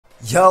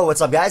Yo, what's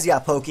up guys? You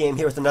got pokeaim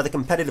here with another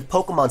competitive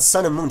Pokemon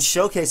Sun and Moon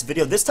showcase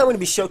video. This time we're going to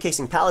be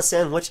showcasing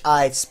Palossand, which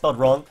I spelled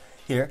wrong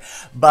here.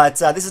 But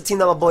this is a team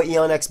that my boy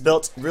EonX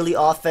built. Really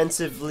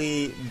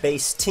offensively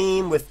based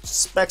team with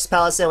Specs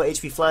Palossand with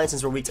HP Flying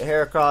since we're weak to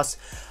Heracross.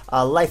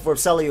 Life Orb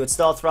Celebi with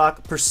Stealth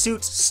Rock.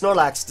 Pursuit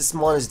Snorlax, this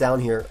one is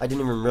down here. I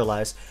didn't even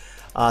realize.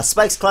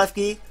 Spikes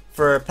Klefki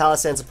for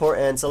Palossand support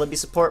and Celebi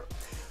support.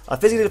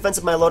 Physically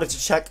defensive Milotic to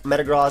check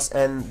Metagross,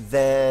 and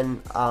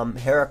then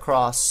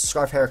Heracross,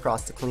 Scarf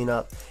Heracross to clean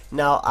up.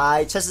 Now,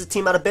 I tested the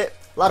team out a bit.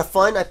 A lot of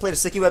fun. I played a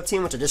Sticky Web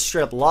team, which I just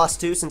straight up lost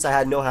to since I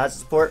had no hazard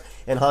support,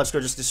 and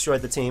Honchko just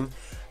destroyed the team.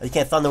 You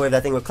can't Thunder Wave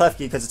that thing with Klefki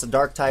because it's a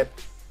dark type,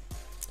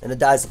 and it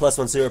dies to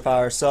 +1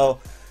 superpower. So,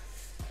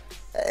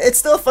 it's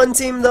still a fun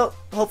team, though.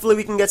 Hopefully,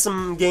 we can get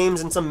some games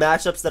and some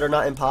matchups that are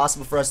not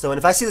impossible for us to win.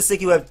 If I see the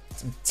Sticky Web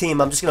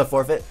team, I'm just going to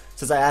forfeit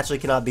since I actually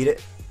cannot beat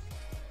it.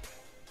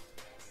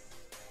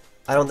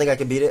 I don't think I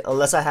can beat it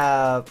unless I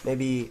have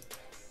maybe.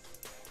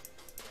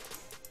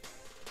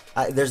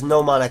 There's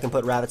no mod I can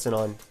put Rabbitson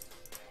on.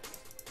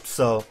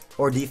 So,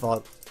 or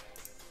default.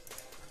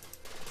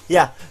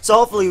 Yeah, so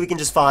hopefully we can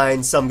just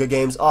find some good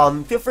games.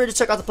 Feel free to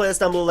check out the playlist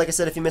down below, like I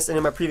said, if you missed any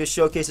of my previous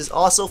showcases.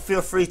 Also,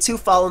 feel free to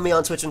follow me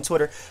on Twitch and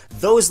Twitter.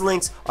 Those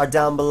links are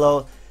down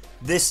below.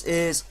 This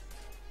is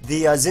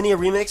the Zinnia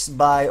remix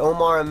by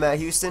Omar and Matt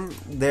Houston.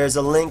 There's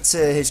a link to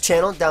his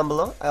channel down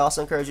below. I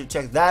also encourage you to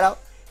check that out.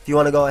 If you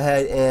want to go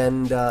ahead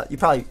and, you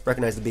probably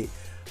recognize the beat,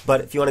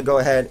 but if you want to go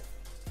ahead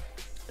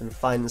and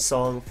find the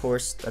song, of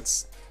course,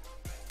 that's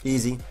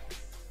easy.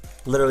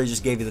 Literally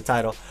just gave you the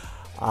title.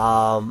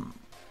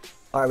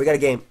 Alright, we got a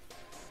game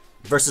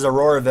versus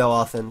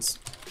Auroravale offense.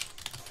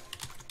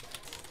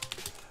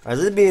 Alright,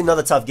 this would be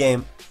another tough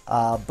game,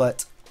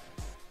 but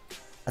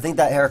I think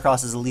that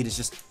Heracross's elite is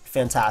just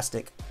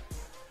fantastic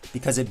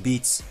because it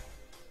beats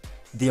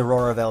the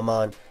Auroravale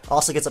Mon.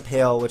 Also gets up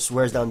Hail, which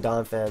wears down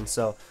Donphan,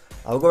 so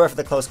we'll go right for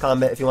the close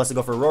combat if he wants to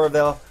go for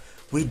Auroravale.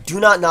 We do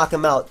not knock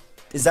him out.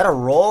 Is that a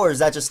roll, or is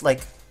that just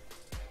like...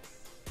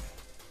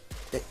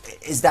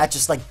 Is that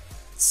just like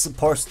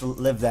supposed to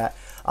live that?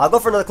 I'll go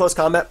for another close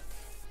combat.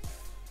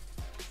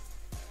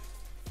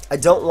 I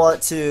don't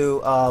want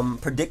to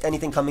predict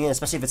anything coming in,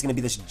 especially if it's going to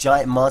be this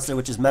giant monster,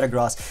 which is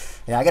Metagross.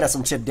 Yeah, I got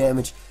some chip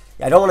damage.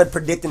 Yeah, I don't want to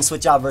predict and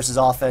switch out versus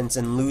offense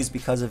and lose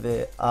because of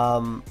it.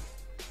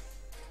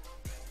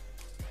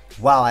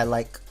 Wow, I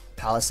like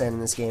Palossand in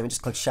this game. It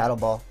just clicks Shadow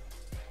Ball.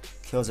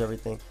 Kills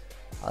everything.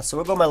 So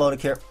we'll go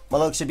Milotic here.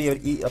 Milotic should be able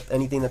to eat up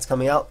anything that's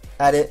coming out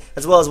at it,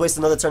 as well as waste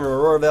another turn on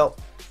Auroravale.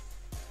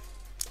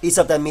 Eats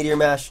up that Meteor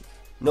Mash.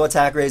 No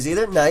attack raise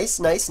either. Nice,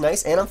 nice,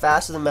 nice. And I'm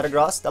faster than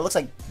Metagross. That looks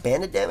like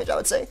bandit damage, I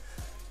would say.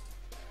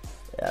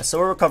 Yeah, so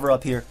we'll recover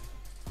up here.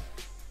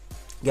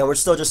 Again, we're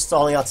still just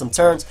stalling out some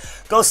turns.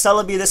 Go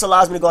Celebi. This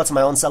allows me to go out to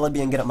my own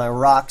Celebi and get up my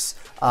rocks,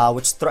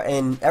 which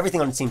threaten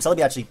everything on the team. Celebi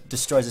actually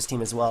destroys this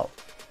team as well.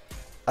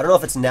 I don't know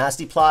if it's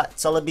nasty plot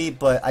Celebi,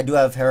 but I do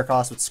have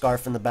Heracross with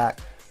Scarf in the back,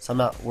 so I'm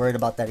not worried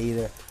about that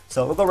either.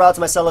 So we'll go route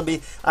to my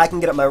Celebi. I can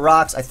get up my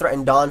rocks. I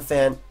threaten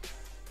Donphan.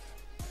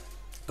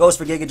 Goes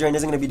for Giga Drain.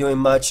 Isn't going to be doing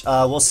much.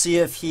 We'll see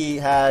if he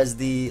has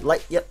the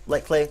light. Yep,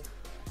 Light Clay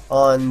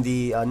on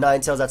the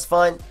Ninetales. That's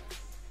fine.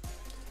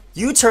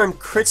 U-turn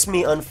crits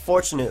me,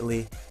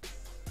 unfortunately.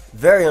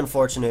 Very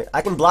unfortunate.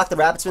 I can block the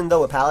Rapid Spin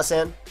though with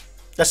Palossand.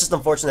 That's just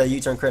unfortunate that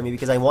U-turn crit me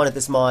because I wanted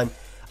this Mon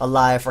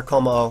alive for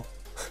Como.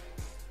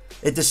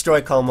 It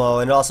destroyed Como,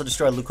 and it also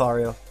destroyed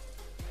Lucario.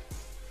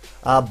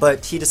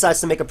 But he decides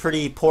to make a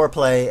pretty poor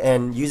play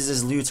and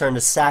uses his U-turn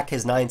to sack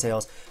his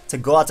Ninetales to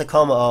go out to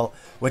Como,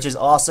 which is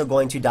also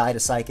going to die to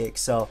Psychic.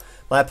 So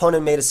my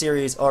opponent made a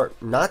series, or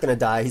not going to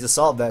die, he's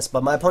Assault Vest,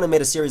 but my opponent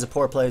made a series of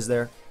poor plays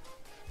there.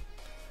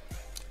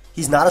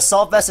 He's not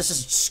Assault Vest, it's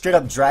just straight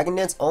up Dragon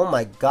Dance. Oh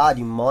my god,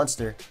 you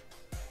monster.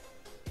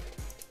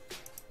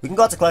 We can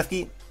go out to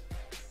Klefki.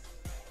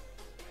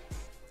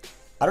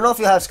 I don't know if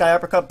you'll have Sky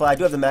Uppercut, but I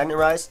do have the Magnet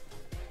Rise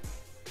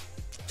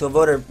to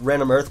avoid a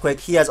random Earthquake.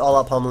 He has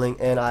all-out pummeling,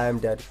 and I am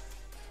dead.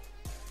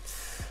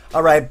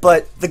 Alright,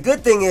 but the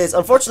good thing is,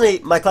 unfortunately,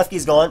 my Klefki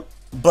is gone,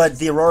 but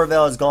the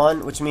Auroravale is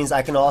gone, which means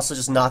I can also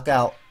just knock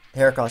out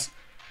Heracross.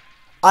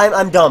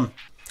 I'm dumb.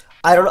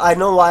 I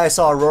know why I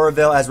saw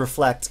Auroravale as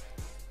Reflect.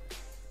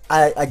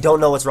 I don't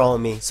know what's wrong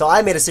with me. So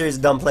I made a series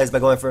of dumb plays by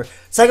going for...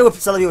 Second with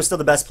Celebi was still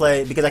the best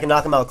play because I can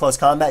knock him out with close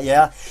combat,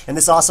 yeah. And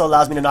this also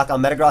allows me to knock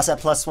out Metagross at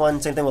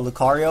 +1. Same thing with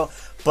Lucario.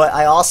 But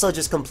I also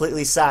just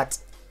completely sacked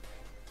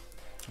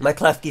my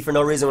Klefki for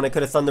no reason when I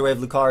could have Thunder Wave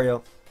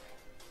Lucario.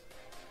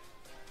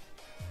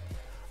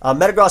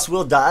 Metagross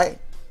will die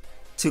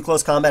to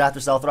close combat after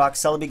Stealth Rock.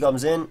 Celebi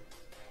comes in.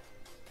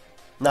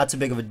 Not too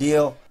big of a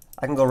deal.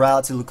 I can go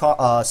route to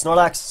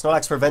Snorlax.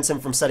 Snorlax prevents him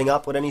from setting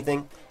up with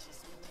anything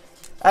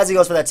as he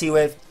goes for that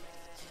T-Wave.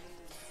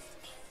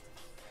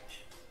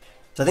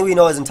 So I think we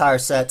know his entire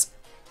set.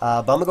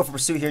 But I'm going to go for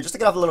Pursuit here just to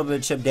get off a little bit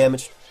of chip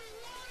damage.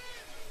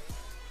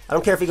 I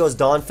don't care if he goes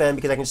Donphan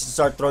because I can just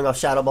start throwing off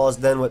Shadow Balls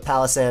then with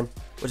Palossand,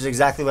 which is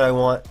exactly what I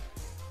want.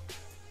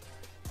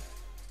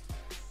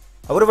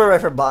 I would have went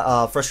right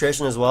for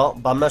Frustration as well,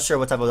 but I'm not sure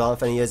what type of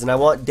Donphan he is, and I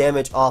want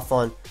damage off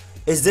on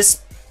Is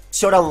this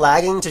Showdown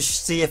lagging to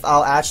see if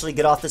I'll actually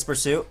get off this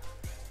pursuit?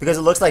 Because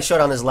it looks like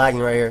Showdown is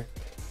lagging right here.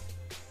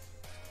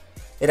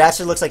 It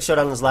actually looks like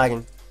Showdown is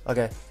lagging.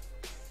 Okay.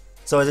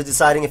 So is it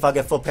deciding if I'll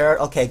get full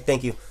parrot? Okay,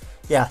 thank you.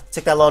 Yeah,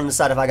 took that long to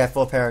decide if I got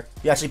full parrot.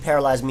 You actually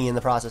paralyzed me in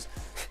the process.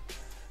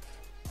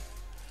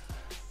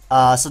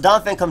 So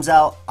Donphan comes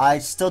out. I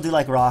still do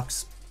like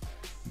rocks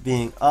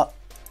being up.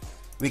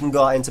 We can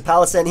go into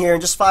Palossand here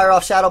and just fire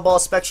off Shadow Ball.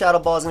 Spec Shadow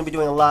Ball is going to be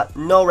doing a lot.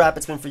 No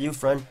rapid spin for you,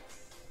 friend.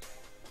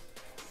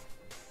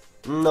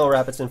 No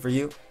rapid spin for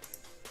you.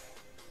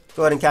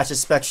 Go ahead and catch a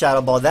Spec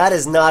Shadow Ball. That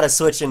is not a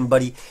switch in,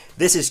 buddy.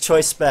 This is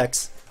choice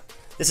specs.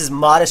 This is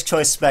modest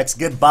choice specs.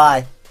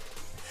 Goodbye.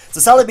 So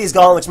Celebi is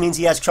gone, which means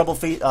he has trouble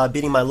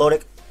beating my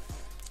Lodic.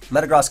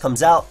 Metagross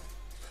comes out.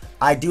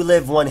 I do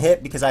live one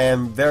hit because I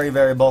am very,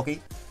 very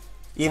bulky,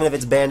 even if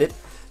it's banded.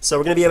 So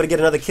we're going to be able to get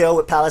another kill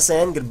with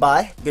Palossand.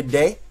 Goodbye. Good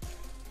day.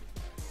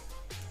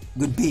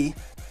 Good B.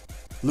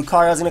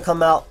 Lucario's going to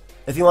come out.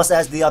 If he wants to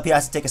SD up, he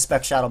has to take a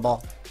Spec Shadow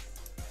Ball.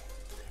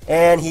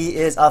 And he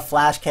is a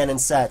Flash Cannon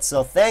set.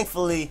 So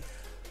thankfully,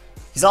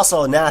 he's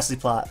also a Nasty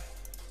Plot,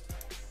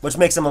 which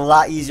makes him a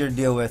lot easier to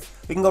deal with.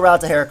 We can go right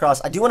to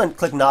Heracross. I do want to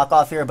click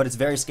Knockoff here, but it's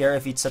very scary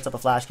if he sets up a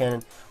Flash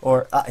Cannon.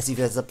 Or, if he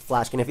sets up a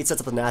Flash Cannon. If he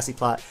sets up a Nasty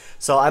Plot.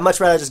 So I'd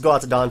much rather just go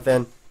out to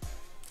Donphan.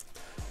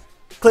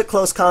 Click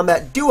Close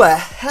Combat. Do a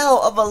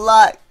hell of a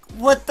lot.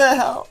 What the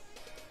hell?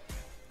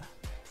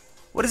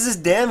 What is this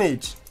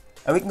damage?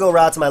 And we can go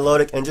right to my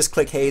Lodic and just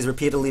click Haze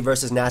repeatedly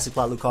versus Nasty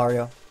Plot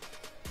Lucario.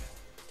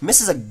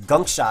 Misses a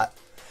Gunk Shot.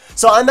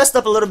 So I messed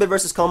up a little bit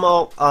versus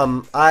Como.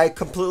 I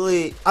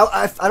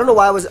don't know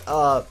why I was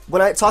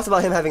when I talked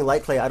about him having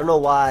Light Clay. I don't know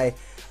why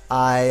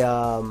I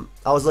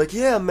was like,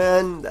 yeah,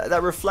 man,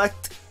 that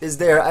Reflect is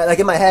there. Like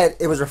in my head,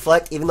 it was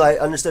Reflect, even though I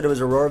understood it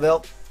was Aurora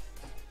Veil.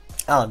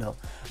 I don't know.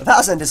 The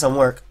Palossand did some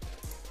work.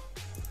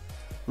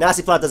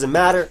 Nasty Plot doesn't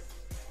matter.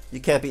 You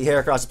can't beat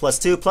Heracross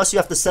 +2. Plus, you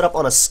have to set up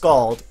on a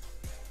Scald.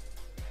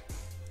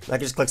 I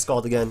can just click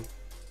Scald again.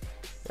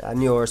 Yeah, I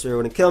knew Orisphere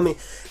wouldn't kill me.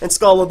 And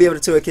Skull will be able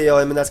to 2-hit KO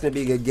him, and that's going to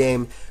be a good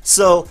game.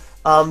 So,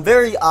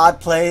 very odd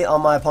play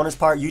on my opponent's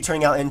part. You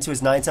turning out into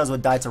his Ninetales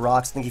would die to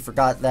rocks. I think he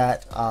forgot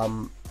that.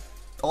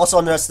 Also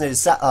underestimated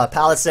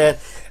Palossand.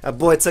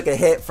 Boy took a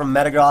hit from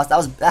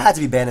Metagross. That had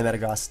to be banned in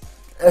Metagross.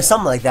 Or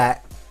something like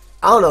that.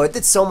 I don't know. It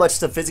did so much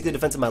to physically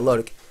defend my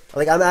Lodic.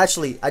 Like,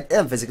 I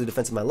am physically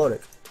defending my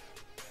Lodic.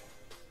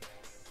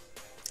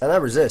 And I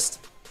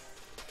resist.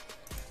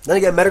 Then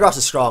again, Metagross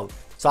is strong.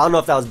 So I don't know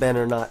if that was banned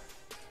or not.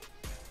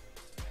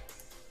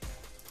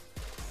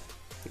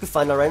 You can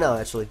find out right now,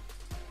 actually.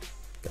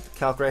 Got the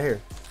calc right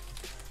here.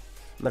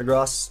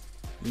 Metagross,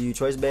 you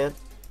choice ban.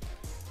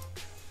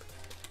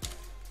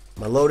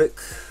 My Lodic.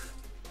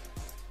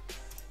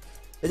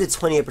 It did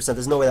 28%.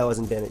 There's no way that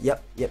wasn't banned.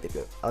 Yep.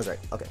 I was right.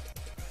 Okay.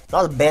 So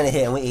that was a banded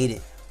hit, and we ate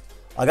it.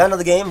 I got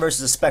another game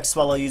versus a Spec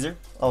Swallow user.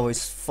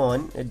 Always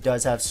fun. It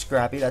does have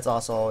Scrappy. That's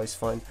also always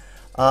fun.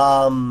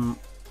 I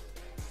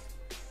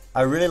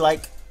really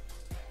like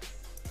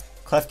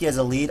Klefki as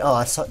a lead.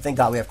 Oh, thank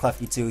God we have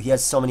Klefki too. He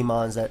has so many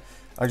mons that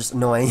are just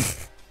annoying.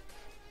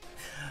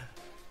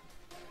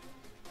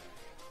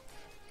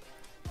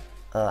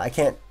 I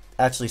can't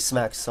actually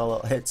hit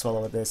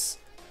Swallow with this.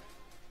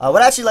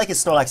 What I actually like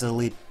is Snorlax as a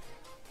lead.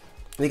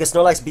 Because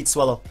Snorlax beats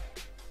Swallow.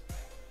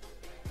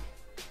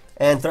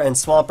 And threaten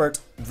Swampert,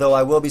 though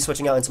I will be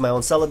switching out into my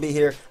own Celebi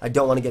here. I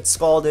don't want to get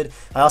scalded.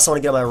 I also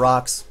want to get my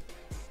rocks.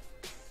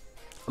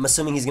 I'm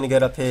assuming he's going to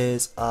get up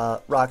his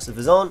rocks of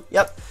his own.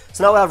 Yep.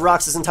 So now we have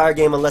rocks this entire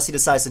game unless he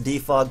decides to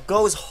defog.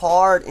 Goes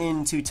hard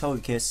into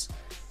Togekiss.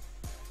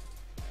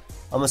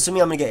 I'm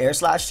assuming I'm going to get Air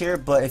Slashed here,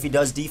 but if he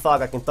does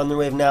defog, I can Thunder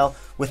Wave now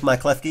with my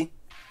Klefki.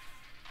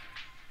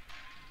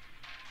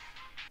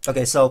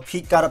 Okay, so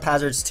Pete got up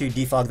hazards to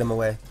defog them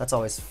away. That's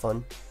always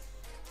fun.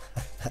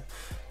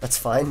 That's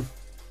fine.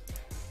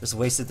 Just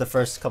wasted the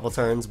first couple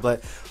turns,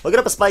 but we'll get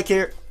up a Spike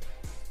here.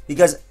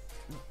 Because,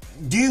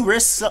 do you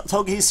risk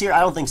Togekiss here?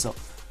 I don't think so.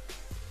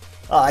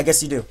 I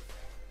guess you do.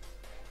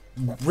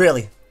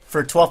 Really?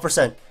 For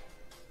 12%.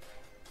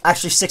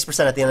 Actually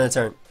 6% at the end of the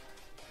turn.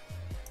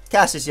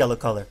 Cast this yellow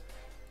color.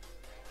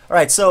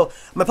 Alright, so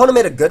my opponent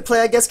made a good play,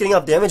 I guess, getting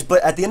off damage,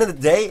 but at the end of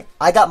the day,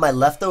 I got my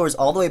leftovers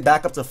all the way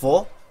back up to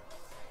full.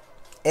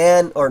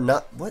 And, or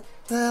not, what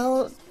the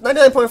hell?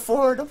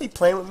 99.4, don't be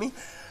playing with me.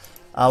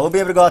 We'll be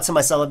able to go out to my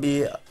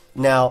Celebi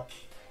now.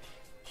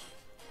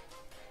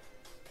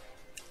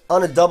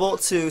 On a double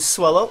to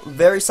Swallow.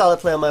 Very solid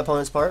play on my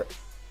opponent's part.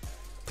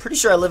 Pretty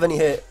sure I live any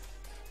hit.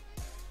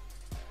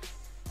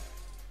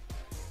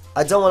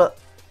 I don't want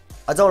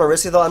to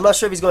risk it though. I'm not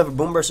sure if he's going for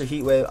Boom Burst or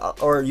Heat Wave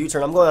or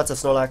U-turn. I'm going out to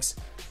Snorlax.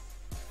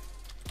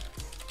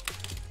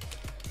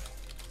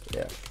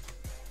 Yeah.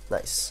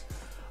 Nice.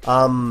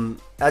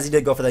 As he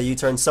did go for that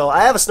U-turn. So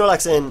I have a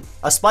Snorlax in.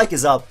 A Spike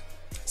is up.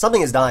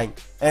 Something is dying.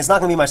 And it's not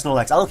going to be my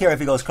Snorlax. I don't care if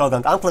he goes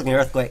Krogunk. I'm clicking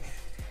Earthquake.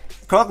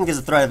 Krogunk is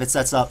a threat if it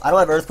sets up. I don't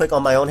have Earthquake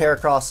on my own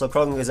Heracross, so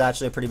Krogunk is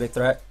actually a pretty big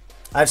threat.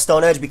 I have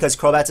Stone Edge because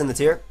Crobat's in the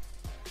tier.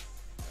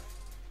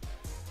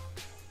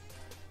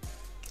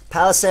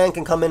 Palossand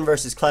can come in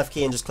versus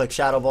Klefki and just click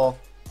Shadow Ball.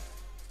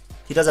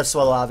 He does have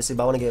Swallow, obviously,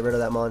 but I want to get rid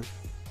of that Mon.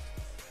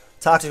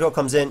 Toxic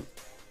comes in.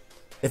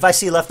 If I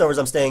see leftovers,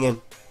 I'm staying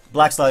in.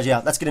 Black Sludge, yeah,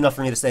 that's good enough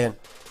for me to stay in.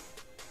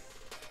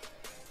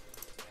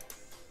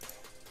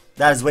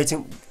 That is way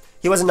too...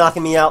 He wasn't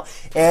knocking me out,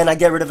 and I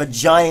get rid of a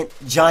giant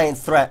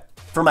threat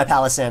for my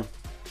Palossand,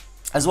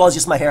 as well as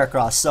just my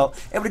Heracross. So,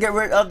 able to get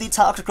rid of the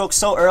Toxic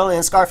so early,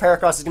 and Scarf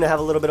Heracross is going to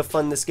have a little bit of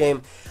fun this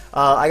game.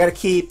 I got to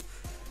keep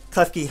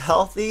Klefki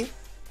healthy,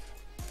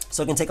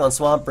 so I can take on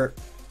Swampert.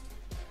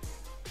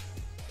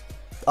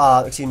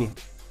 Excuse me.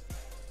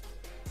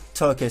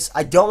 Togekiss.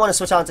 I don't want to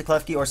switch out into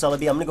Klefki or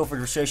Celebi. I'm going to go for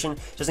Frustration,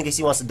 just in case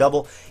he wants to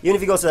double. Even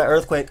if he goes to that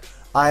Earthquake,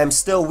 I am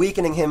still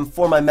weakening him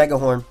for my Mega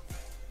Horn.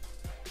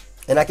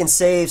 And I can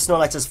save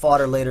Snorlax as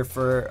fodder later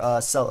for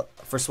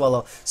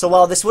Swallow. So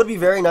while this would be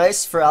very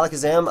nice for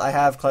Alakazam, I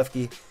have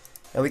Klefki.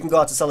 And we can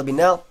go out to Celebi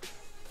now.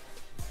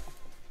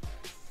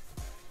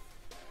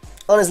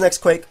 On his next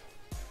Quake.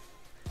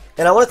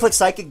 And I want to click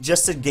Psychic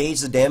just to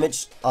gauge the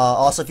damage.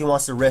 Also, if he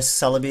wants to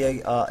risk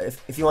Celebi,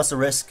 if he wants to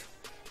risk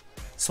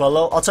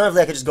Swallow.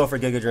 Alternatively, I could just go for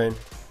Giga Drain.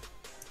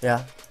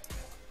 Yeah.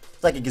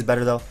 Psychic is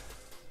better though.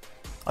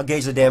 I'll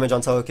gauge the damage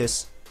on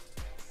Togekiss.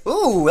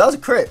 Ooh, that was a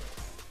crit.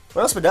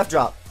 Where else my Def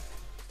Drop?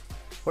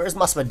 Where's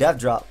my Spadef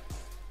drop?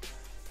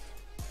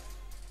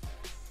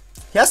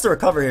 He has to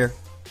recover here.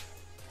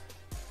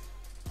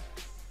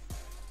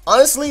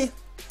 Honestly,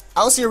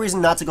 I don't see a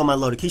reason not to go my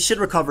Lodic. He should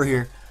recover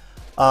here.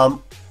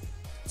 So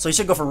he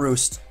should go for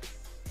Roost.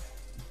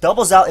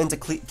 Doubles out into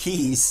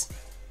Keys.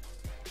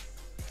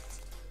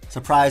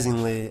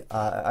 Surprisingly.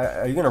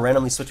 Are you going to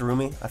randomly switcheroo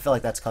me? I feel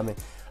like that's coming.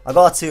 I'll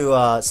go out to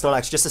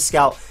Snorlax just to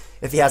scout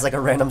if he has like a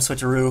random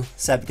switcheroo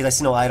set because I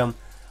see no item.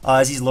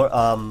 As he's...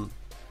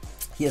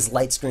 He has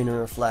Light Screen and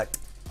Reflect.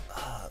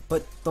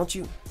 But don't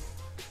you...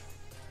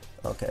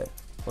 Okay.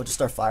 We'll just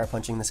start Fire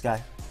Punching this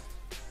guy.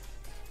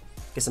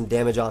 Get some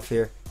damage off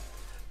here.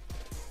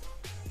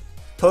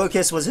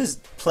 Togekiss was his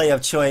play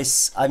of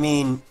choice. I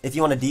mean, if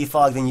you want to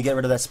defog, then you get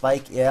rid of that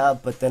Spike. Yeah,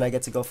 but then I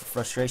get to go for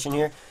Frustration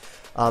here.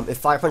 If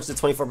Fire Punch to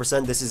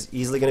 24%, this is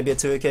easily going to be a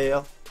 2-hit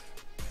KO.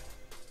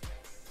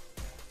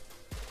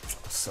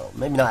 So,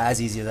 maybe not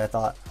as easy as I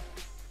thought.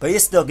 But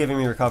he's still giving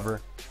me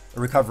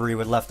recovery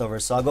with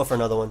leftovers, so I'll go for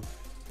another one.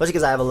 Especially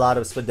because I have a lot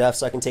of Spadef,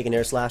 so I can take an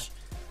Air Slash.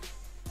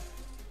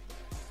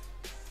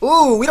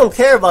 Ooh, we don't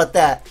care about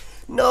that.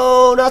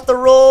 No, not the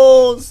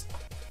rolls.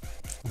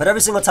 But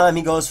every single time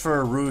he goes for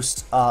a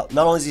Roost, not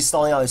only is he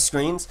stalling out his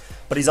screens,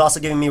 but he's also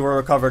giving me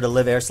recover to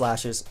live Air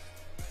Slashes.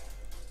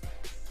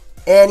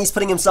 And he's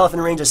putting himself in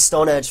range of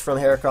Stone Edge from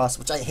Heracross,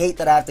 which I hate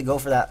that I have to go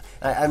for that.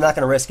 I'm not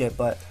going to risk it,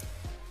 but...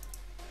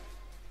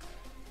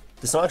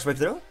 Did Snorlax break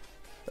through?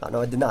 Oh, no,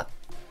 it did not.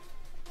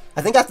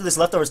 I think after this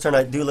leftovers turn,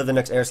 I do live the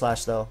next Air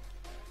Slash, though.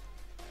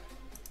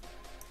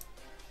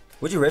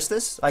 Would you risk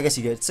this? I guess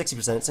you could.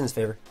 60%. It's in his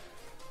favor.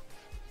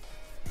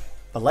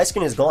 But Light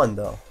Screen is gone,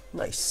 though.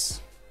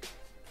 Nice.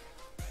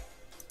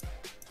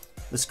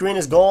 The screen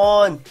is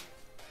gone.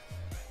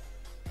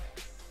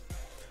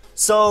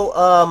 So,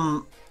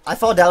 I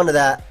fall down to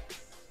that.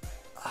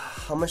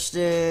 How much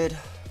did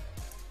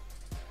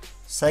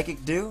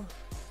Psychic do?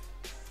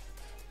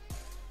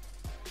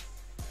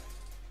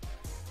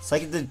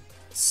 Psychic did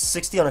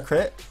 60 on a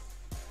crit.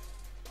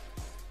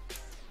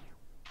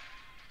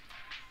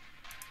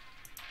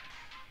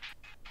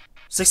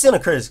 $60 on a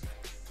crit is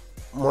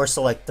more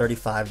so like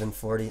 35 than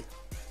 40.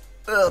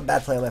 Ugh,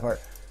 bad play on my part.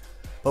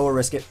 But we'll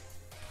risk it.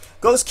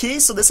 Goes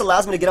Keys, so this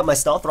allows me to get up my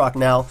Stealth Rock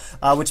now,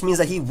 which means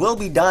that he will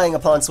be dying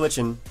upon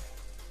switching.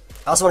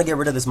 I also want to get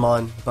rid of this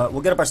Mon, but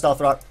we'll get up our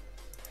Stealth Rock.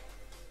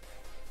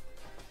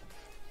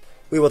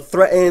 We will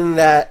threaten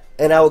that,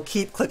 and I will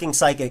keep clicking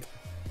Psychic.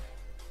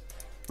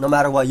 No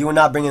matter what, you are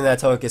not bringing that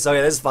Togekiss. Okay,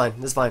 this is fine.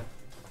 This is fine.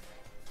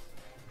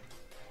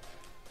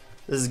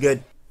 This is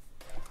good.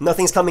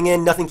 Nothing's coming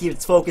in. Nothing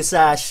keeps focus,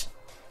 Ash.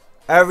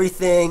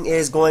 Everything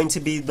is going to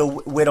be the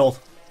whittled.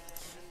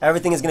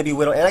 Everything is going to be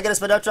whittled. And I get a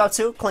Spadef drop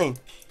too? Clean.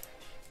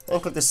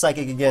 And click the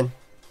Psychic again.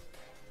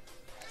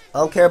 I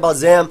don't care about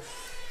Zam.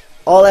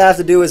 All I have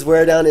to do is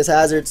wear down his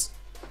hazards.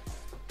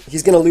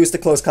 He's going to lose to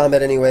close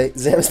combat anyway.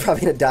 Zam is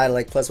probably going to die to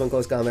like +1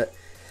 close combat.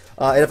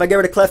 And if I get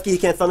rid of Klefki, he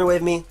can't Thunder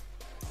Wave me.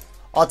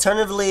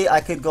 Alternatively, I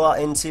could go out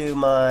into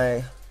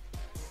my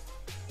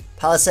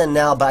Palossand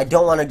now, but I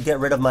don't want to get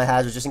rid of my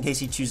hazards just in case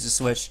he chooses to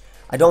switch.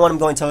 I don't want him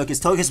going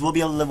Togekiss. Togekiss will be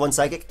able to live one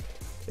Psychic.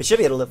 It should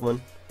be able to live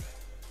one.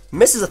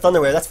 Misses a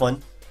Thunder Wave. That's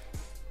fun.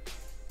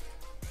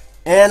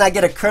 And I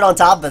get a crit on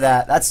top of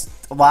that. That's...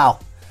 wow.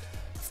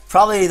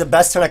 Probably the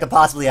best turn I could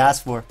possibly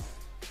ask for.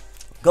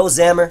 Go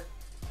Zammer.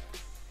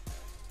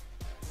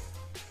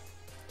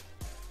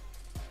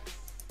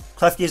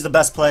 Klefki is the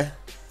best play.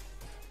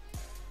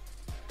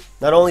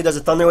 Not only does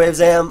it Thunder Wave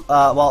Zam,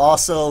 while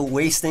also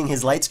wasting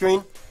his Light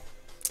Screen,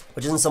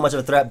 which isn't so much of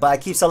a threat, but I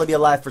keep Celebi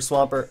alive for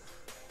Swampert.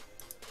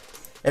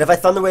 And if I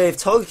Thunder Wave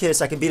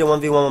Togekiss, I can beat a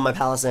 1v1 with my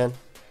Palossand.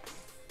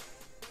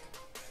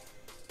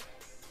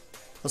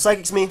 So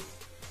Psychic's me.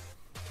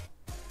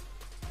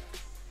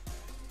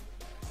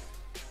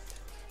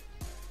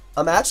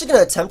 I'm actually going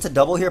to attempt to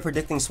double here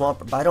predicting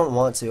Swampert, but I don't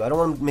want to. I don't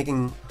want him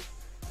making...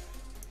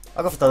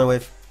 I'll go for Thunder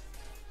Wave.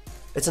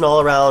 It's an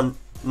all-around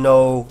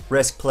no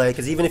risk play,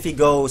 because even if he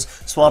goes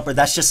Swampert,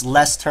 that's just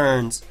less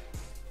turns.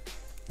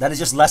 That is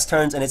just less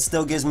turns, and it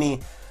still gives me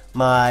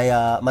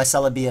my my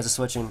Celebi as a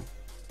switching.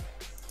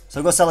 So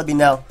I'll go Celebi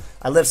now.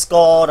 I live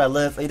Scald.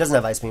 He doesn't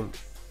have Ice Beam.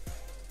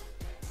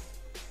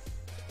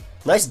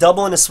 Nice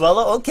double into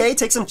Swellow. Okay,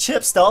 take some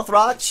chip. Stealth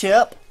Rock,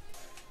 chip.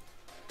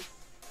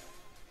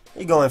 What are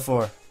you going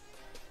for?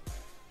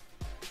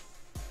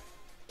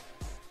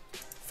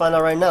 Find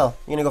out right now.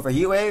 You're gonna go for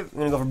Heat Wave?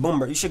 You're gonna go for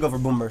Boomburst? You should go for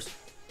Boomburst.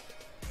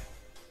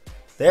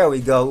 There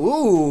we go.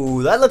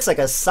 Ooh, that looks like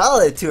a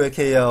solid 2-hit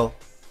KO.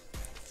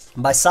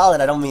 By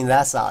solid, I don't mean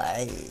that solid.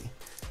 Hey.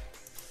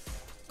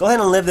 Go ahead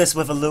and live this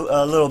with a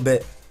little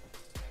bit.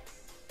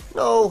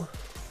 No.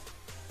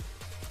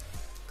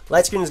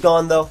 Light Screen is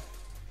gone though.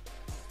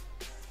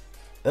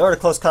 In order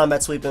to close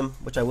combat sweep him,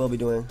 which I will be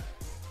doing,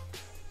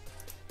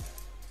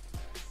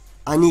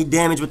 I need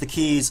damage with the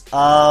keys.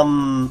 I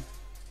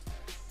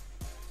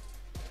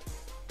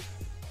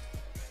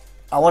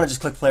want to just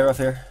click Play Rough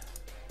here.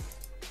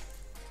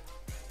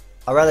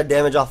 I'd rather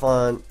damage off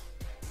on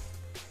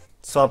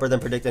Swampert than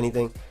predict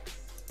anything.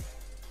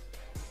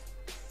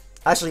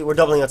 Actually, we're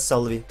doubling out to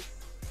Celebi.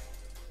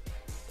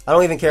 I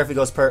don't even care if he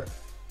goes Pert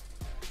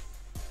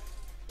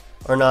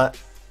or not.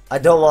 I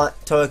don't want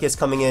Togekiss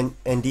coming in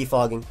and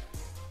defogging.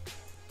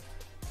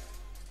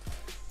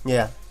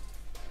 Yeah.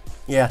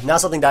 Yeah, now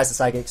something dies to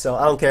Psychic, so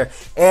I don't care.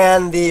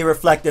 And the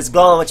Reflect is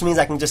gone, which means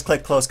I can just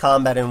click Close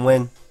Combat and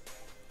win.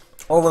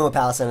 Or win with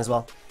Palossand as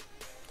well.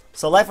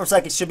 So Life Orb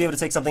Psychic should be able to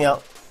take something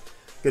out.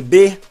 Good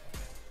B.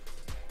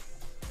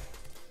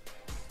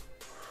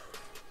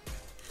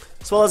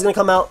 Swellow's gonna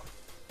come out.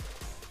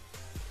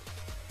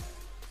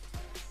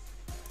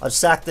 I'll just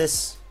sack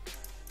this.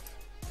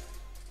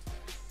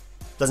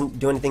 Doesn't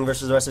do anything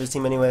versus the rest of his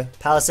team anyway.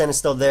 Palossand is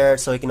still there,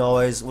 so he can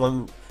always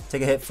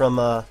take a hit from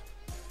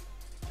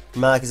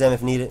Alakazam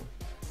if needed.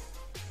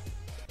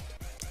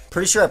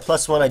 Pretty sure at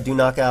 +1 I do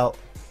knock out.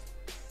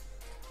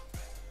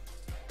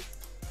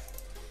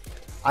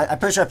 I'm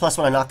pretty sure at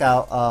 +1 I knock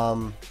out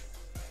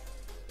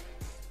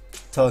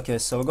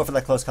Togekiss, so we'll go for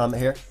that close combat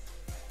here.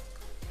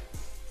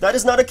 That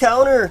is not a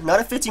counter! Not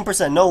at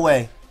 15%, no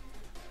way.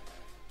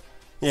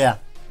 Yeah,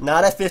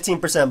 not at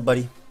 15%,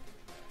 buddy.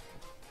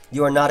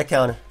 You are not a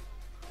counter.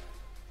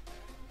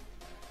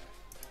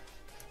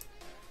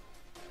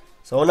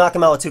 So we'll knock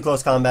him out with 2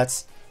 close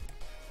combats,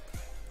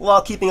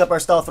 while keeping up our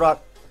Stealth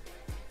Rock.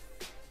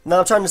 Now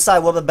I'm trying to decide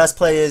what the best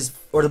play is,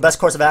 or the best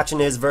course of action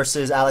is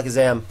versus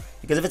Alakazam.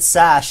 Because if it's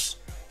Sash,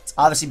 it's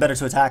obviously better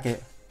to attack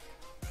it.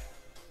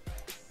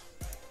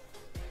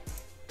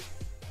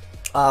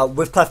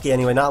 With Klefki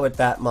anyway, not with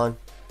Batmon.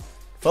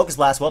 Focus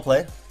Blast, well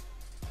played.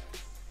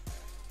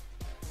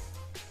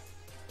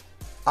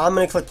 I'm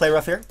going to click Play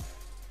Rough here.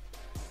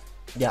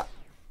 Yeah.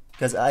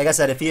 Because like I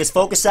said, if he is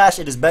Focus Sash,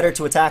 it is better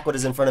to attack what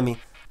is in front of me.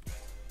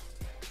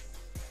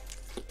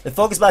 If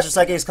Focus Blast or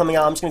Psychic is coming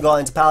out, I'm just going to go out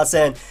into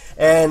Palossand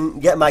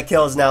and get my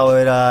kills now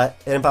with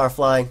Hidden Power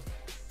Flying.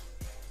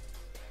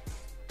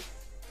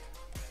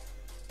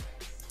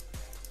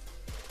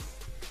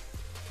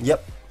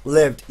 Yep,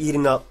 lived,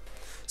 eating up.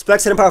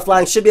 Specs Hidden Power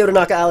Flying should be able to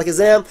knock out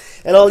Alakazam,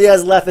 and all he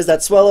has left is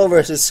that Swellow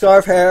versus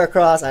Scarf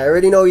Heracross. I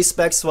already know he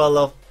specs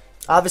Swellow.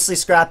 Obviously,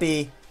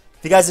 Scrappy,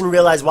 if you guys didn't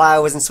realize why I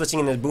wasn't switching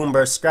into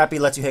Boomburst, Scrappy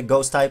lets you hit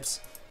Ghost types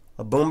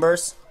of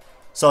Boomburst,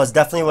 so it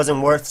definitely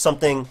wasn't worth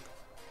something.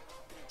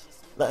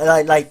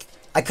 Like,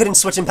 I couldn't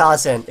switch in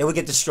Palossand. It would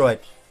get destroyed.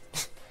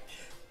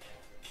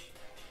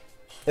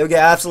 It would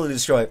get absolutely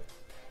destroyed.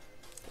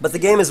 But the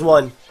game is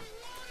won.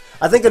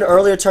 I think an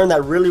earlier turn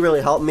that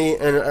really helped me,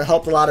 and it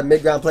helped a lot of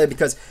mid-ground play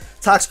because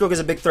Toxicroak is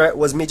a big threat,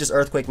 was me just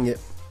Earthquaking it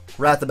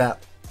right at the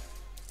bat.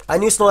 I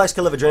knew Snorlax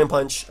could live a Drain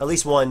Punch, at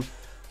least one,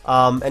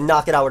 and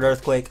knock it out with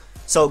Earthquake.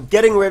 So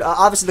getting rid,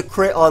 obviously the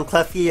crit on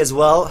Klefki as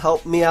well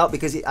helped me out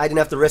because I didn't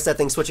have to risk that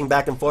thing switching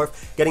back and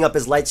forth, getting up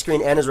his Light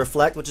Screen and his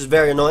Reflect, which is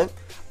very annoying.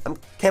 I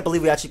can't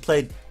believe we actually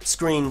played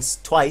screens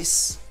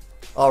twice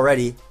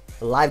already.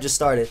 The live just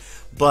started,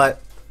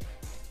 but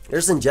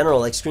just in general,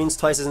 like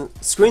screens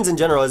in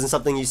general isn't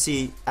something you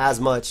see as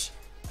much.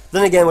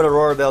 Then again, with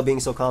Aurora Veil being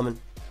so common.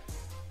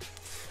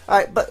 All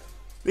right, but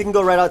we can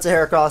go right out to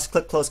Heracross,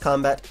 click Close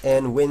Combat,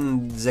 and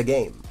win the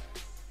game.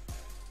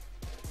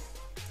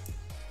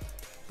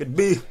 Good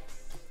B.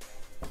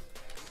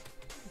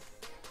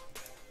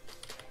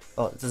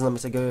 Oh, it doesn't let me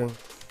say go.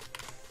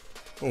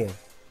 Yeah.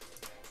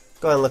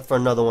 Go ahead and look for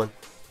another one.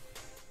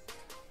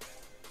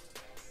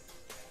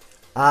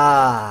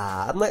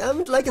 I'm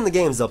liking the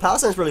games though.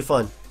 Palossand's really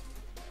fun.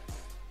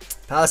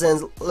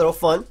 Palossand's a little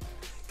fun.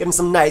 Getting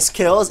some nice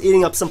kills,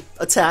 eating up some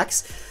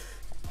attacks.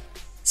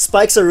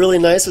 Spikes are really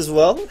nice as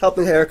well,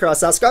 helping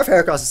Heracross out. Scarf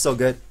Heracross is so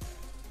good.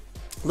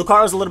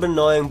 Lucario's a little bit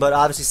annoying, but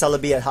obviously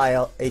Celebi at high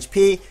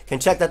HP can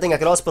check that thing. I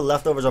could also put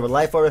leftovers over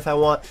Life Orb if I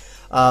want,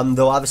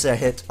 though obviously I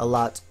hit a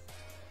lot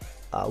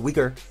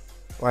weaker,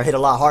 or I hit a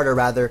lot harder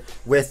rather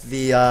with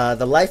the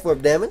Life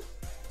Orb damage.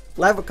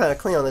 Life Orb kind of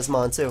clean on this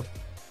mon too.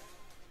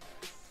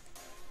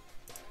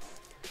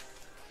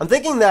 I'm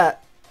thinking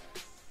that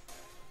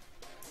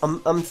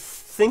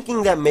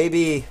thinking that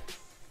maybe...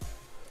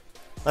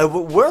 Like,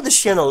 where are the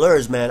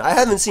Chandelures, man? I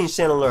haven't seen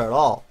Chandelure at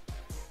all.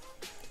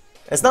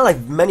 It's not like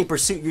many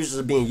Pursuit users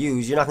are being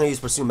used. You're not going to use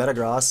Pursuit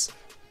Metagross.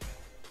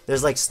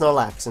 There's like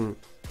Snorlax, and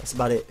that's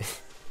about it.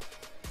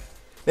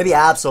 Maybe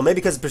Absol. Maybe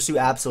because Pursuit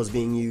Absol is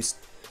being used.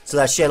 So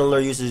that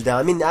Chandelure usage is down.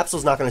 I mean,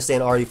 Absol's not going to stay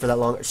in RU for that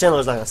long.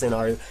 Chandelure's not going to stay in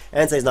RU.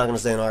 Entei's not going to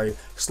stay in RU.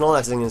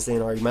 Snorlax isn't going to stay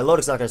in RU.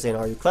 Milotic's not going to stay in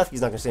RU.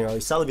 Klefki's not going to stay in RU.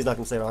 Celebi's not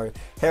going to stay in RU.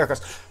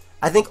 Heracross.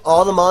 I think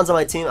all the Mons on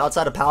my team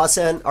outside of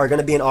Palossand are going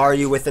to be in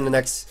RU within the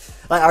next...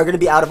 are going to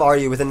be out of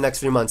RU within the next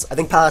few months. I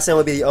think Palossand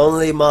will be the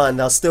only Mon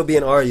that'll still be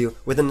in RU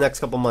within the next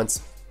couple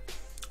months.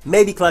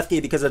 Maybe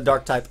Klefki because of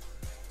Dark type.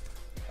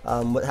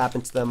 What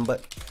happened to them,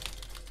 but...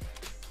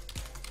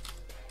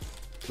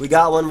 We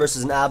got one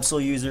versus an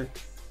Absol user,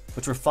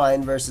 which we're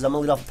fine versus. I'm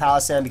going to lead off with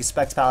Palossand because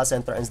Specs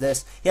Palossand threatens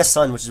this. He has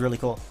Sun, which is really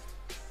cool.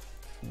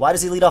 Why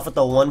does he lead off with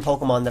the one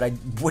Pokemon that I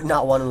would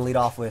not want him to lead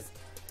off with?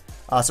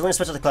 So we're going to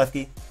switch out to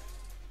Klefki.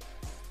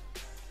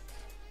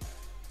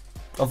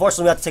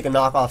 Unfortunately, we have to take a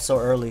knockoff so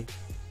early.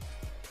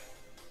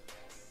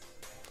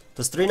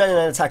 Does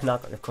 399 attack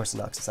knock? Of course, it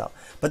knocks us out.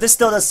 But this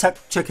still does check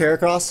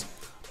Heracross.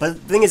 But the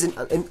thing is,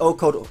 in O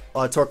code,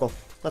 Torkoal.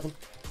 Nothing.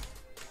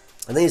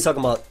 I think he's talking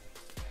about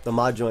the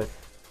mod joint.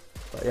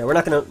 But yeah, we're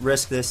not going to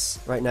risk this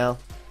right now.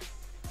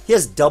 He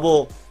has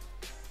double...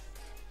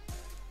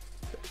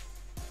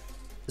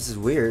 This is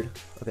weird.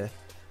 Okay.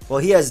 Well,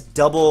 he has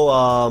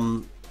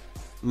double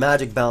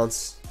magic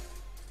bounce.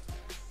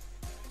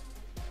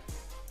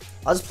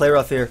 I'll just play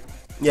rough here.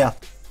 Yeah.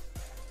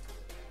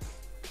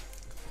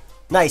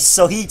 Nice.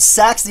 So he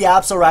sacks the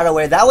Absol right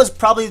away. That was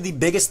probably the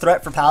biggest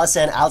threat for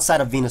Palossand outside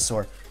of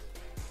Venusaur.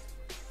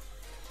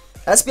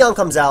 Espeon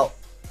comes out.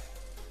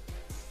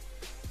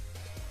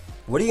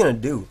 What are you going to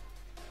do?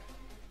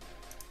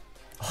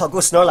 I'll go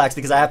Snorlax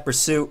because I have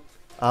Pursuit.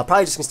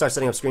 Probably just going to start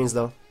setting up screens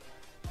though.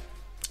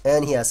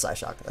 And he has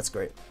Psyshock. That's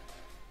great.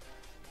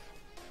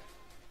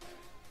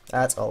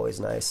 That's always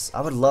nice.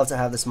 I would love to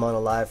have this Mon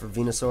alive for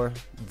Venusaur.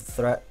 The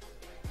threat.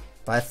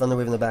 But I have Thunder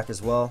Wave in the back as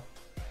well.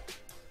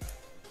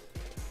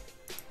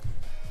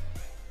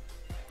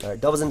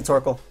 Alright, doubles into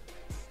Torkoal.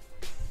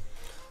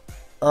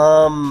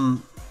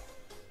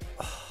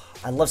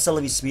 I love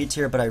Celebi's speed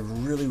tier, but I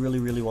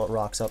really want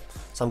rocks up.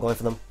 So I'm going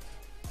for them.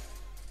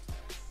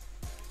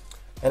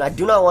 And I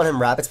do not want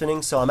him rapid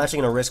spinning, so I'm actually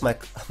going to risk my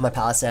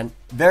Palossand.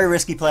 Very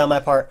risky play on my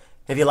part.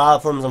 If he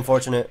allows him, it's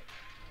unfortunate.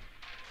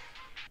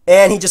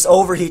 And he just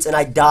overheats and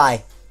I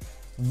die.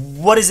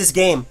 What is this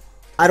game?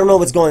 I don't know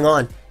what's going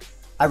on.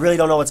 I really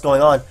don't know what's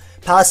going on.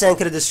 Palossand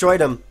could have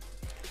destroyed him.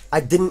 I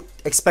didn't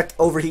expect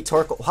overheat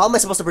Torkoal. How am I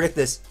supposed to predict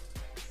this?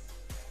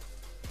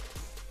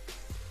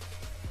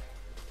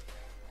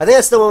 I think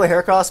I still went with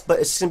Heracross, but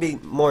it's just going to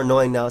be more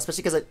annoying now.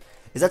 Especially because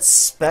is that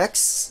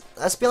Specs?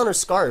 Espeon or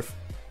Scarf?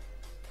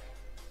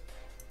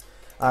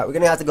 Alright, we're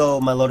going to have to go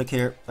Milotic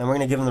here. And we're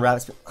going to give him the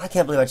rapid spin. I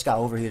can't believe I just got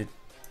overheated.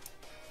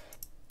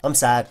 I'm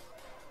sad.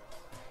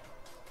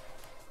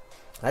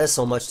 That is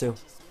so much too.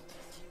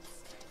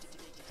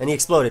 And he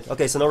exploded.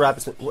 Okay, so no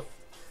rapid spin.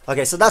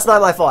 Okay, so that's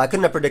not my fault. I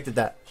couldn't have predicted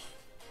that.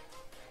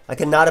 I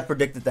could not have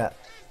predicted that.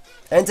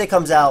 Entei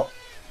comes out.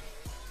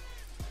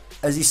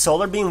 Is he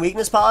Solar Beam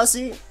weakness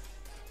policy?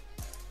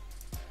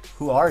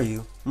 Who are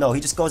you? No, he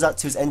just goes out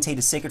to his Entei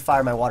to Sacred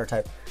Fire my water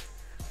type.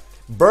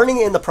 Burning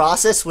it in the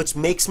process, which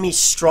makes me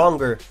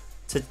stronger,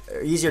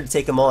 easier to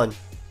take him on.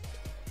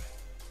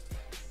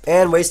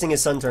 And wasting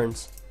his Sun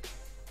turns.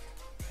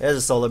 There's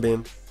a Solar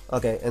Beam.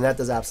 Okay, and that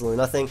does absolutely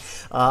nothing.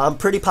 I'm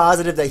pretty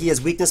positive that he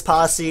has weakness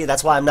policy.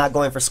 That's why I'm not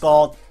going for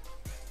Scald.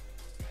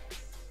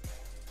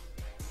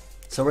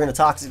 So we're going to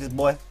Toxic this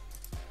boy.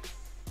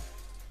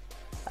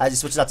 I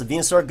just switched out to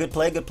Venusaur. Good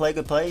play, good play,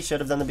 good play. Should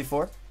have done it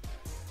before.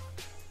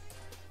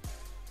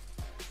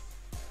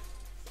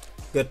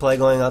 Good play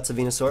going out to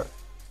Venusaur.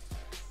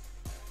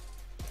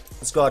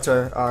 Let's go out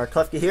to our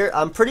Klefki here.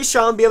 I'm pretty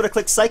sure I'm going to be able to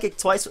click Psychic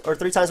twice or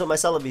 3 times with my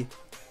Celebi.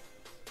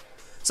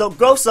 So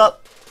Growth's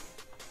up.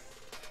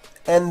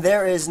 And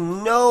there is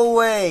no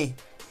way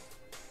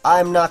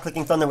I'm not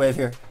clicking Thunder Wave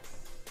here.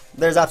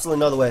 There's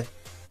absolutely no other way.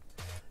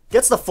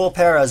 Gets the full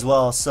para as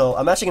well, so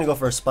I'm actually going to go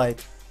for a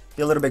Spike.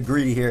 Be a little bit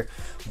greedy here.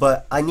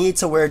 But I need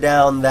to wear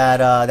down that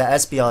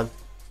Espeon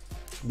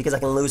because I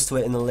can lose to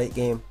it in the late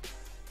game.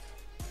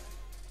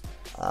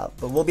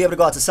 But we'll be able to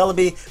go out to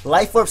Celebi.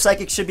 Life Orb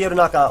Psychic should be able to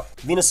knock out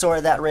Venusaur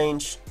at that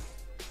range.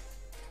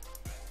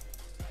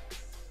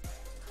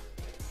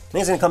 I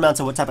think it's going to come down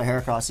to what type of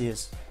Heracross he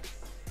is.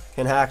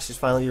 Can Hacks just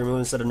finally be removed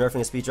instead of nerfing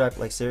a speed drive?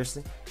 Like,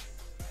 seriously?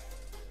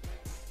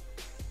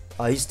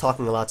 He's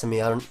talking a lot to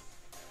me. I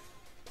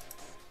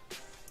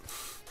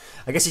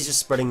guess he's just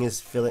spreading his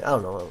feeling. I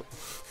don't know.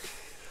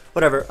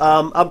 Whatever.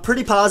 I'm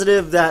pretty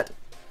positive that...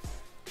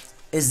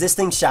 Is this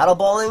thing Shadow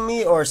Balling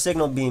me or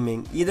Signal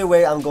Beaming? Either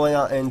way, I'm going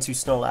out into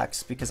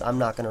Snorlax because I'm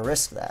not going to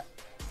risk that.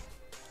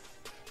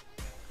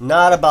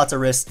 Not about to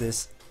risk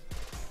this.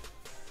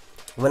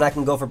 When I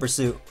can go for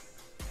Pursuit.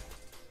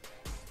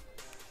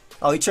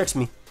 Oh, he tricks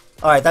me.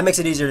 Alright, that makes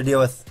it easier to deal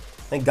with.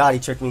 Thank God he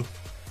tricked me.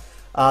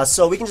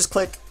 So we can just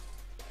click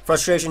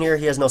Frustration here.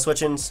 He has no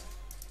switch-ins.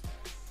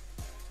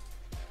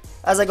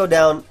 as I go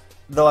down,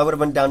 though I would have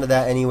went down to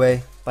that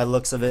anyway by the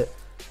looks of it.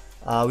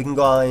 We can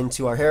go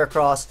into our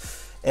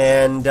Heracross,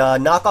 and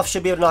knockoff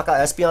should be able to knock out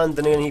Espeon.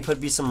 Then again, he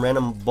could be some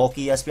random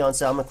bulky Espeon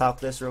set. I'm gonna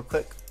calculate this real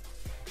quick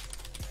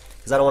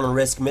because I don't want to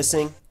risk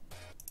missing.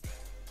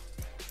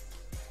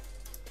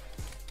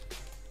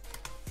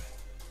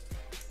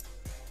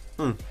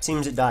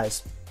 Seems it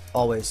dies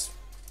always.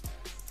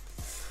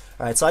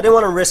 Alright, so I didn't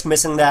want to risk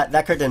missing that.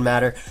 That crit didn't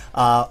matter.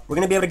 We're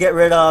gonna be able to get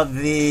rid of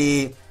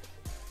the.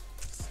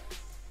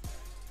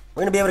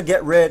 We're gonna be able to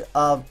get rid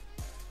of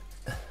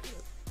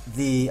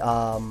the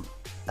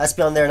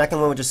Espeon there, and I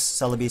can win with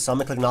just Celebi. So I'm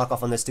gonna click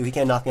knockoff on this too. He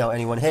can't knock me out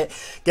any one hit.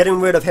 Getting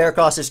rid of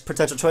Heracross's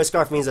potential choice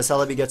scarf means that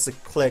Celebi gets to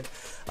click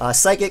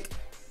Psychic,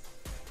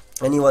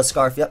 and he was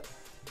Scarf. Yep.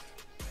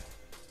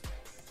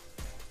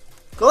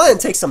 Go ahead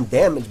and take some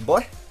damage,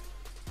 boy.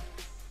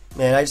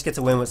 Man, I just get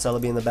to win with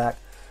Celebi in the back.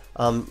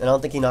 And I don't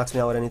think he knocks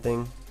me out with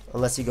anything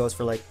unless he goes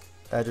for like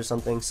Edge or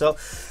something. So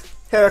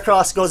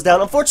Heracross goes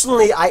down.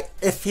 Unfortunately,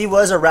 if he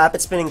was a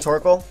rapid spinning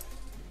Torkoal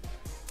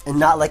and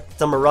not like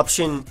some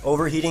eruption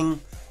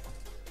overheating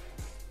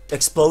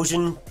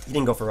explosion, he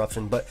didn't go for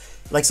eruption, but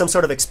like some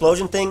sort of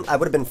explosion thing, I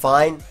would have been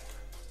fine.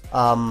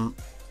 And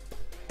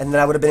then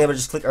I would have been able to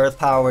just click Earth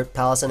Power with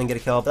Palossand and get a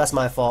kill. But that's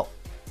my fault,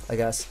 I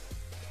guess.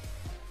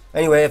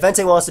 Anyway, if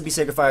Entei wants to be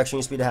Sacred Fire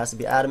Extreme Speed, it has to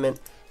be Adamant.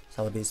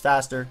 Celebi is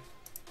faster.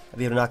 I'll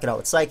be able to knock it out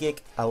with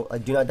Psychic. I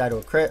do not die to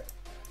a crit.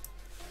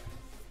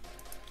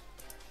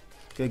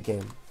 Good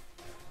game.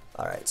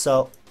 Alright,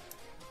 so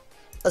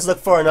let's look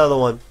for another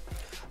one.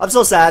 I'm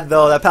so sad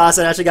though that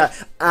Palossand actually got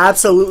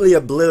absolutely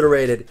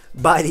obliterated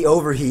by the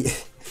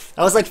overheat.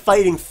 I was like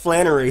fighting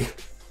Flannery.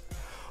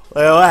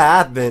 Like, what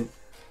happened?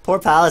 Poor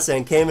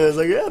Palossand came in and was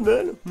like, yeah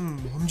man,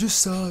 I'm just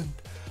sad.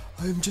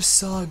 I'm just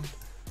sad.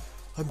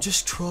 I'm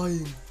just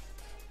trying.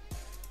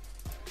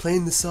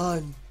 Playing the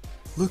sun.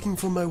 Looking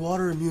for my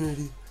water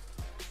immunity.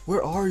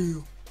 Where are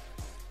you?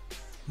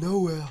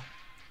 Nowhere.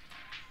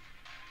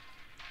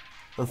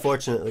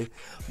 Unfortunately.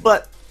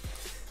 But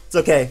it's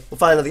okay. We'll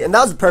find another. And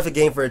that was a perfect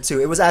game for it too.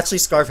 It was actually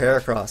Scarf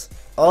Heracross.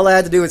 All I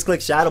had to do was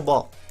click Shadow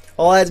Ball.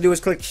 All I had to do was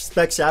click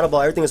Spec Shadow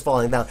Ball. Everything was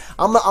falling down.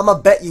 I'm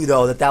gonna bet you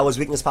though that was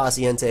weakness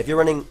Palossand. If you're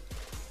running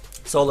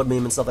Solar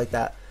Beam and stuff like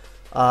that.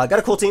 Got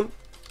a cool team.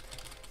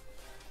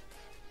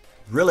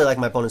 Really like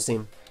my opponent's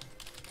team.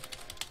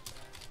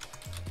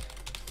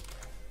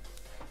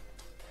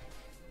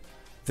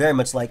 Very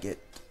much like it.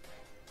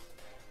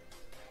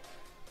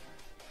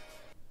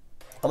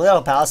 I'm gonna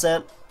have a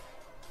Palossand.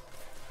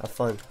 Have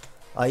fun.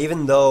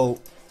 Even though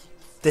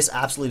this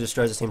absolutely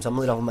destroys his team, so I'm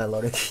gonna lead off with my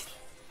Lodic.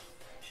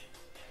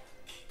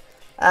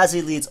 As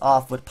he leads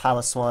off with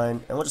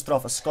Palossand, and we'll just throw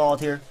off a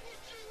Scald here.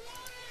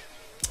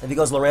 If he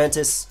goes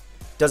Lurantis,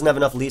 doesn't have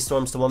enough Leaf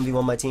Storms to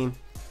 1v1 my team.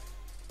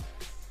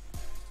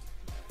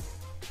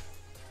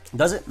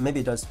 Does it? Maybe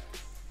it does.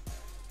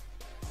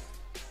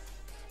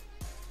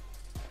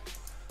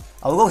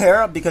 I will go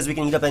Hera because we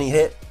can eat up any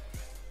hit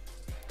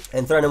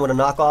and threaten him with a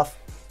knockoff.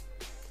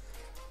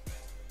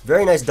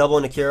 Very nice double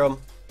into Kyurem.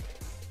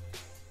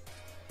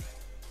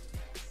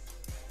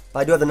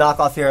 I do have the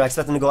knockoff here. I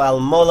expect him to go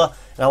Alomola,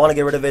 and I want to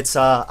get rid of its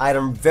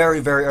item very,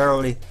 very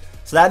early.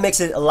 So that makes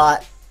it a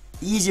lot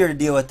easier to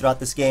deal with throughout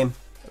this game.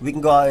 We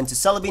can go out into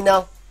Celebi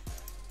now.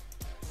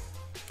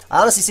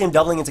 I honestly see him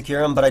doubling into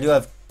Kyurem, but I do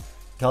have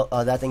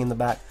that thing in the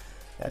back.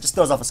 Yeah, it just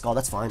throws off a Skull.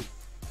 That's fine.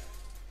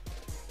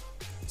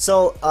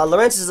 So,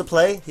 Lurantis is a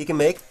play he can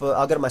make, but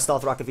I'll get him my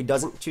Stealth Rock if he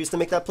doesn't choose to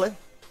make that play.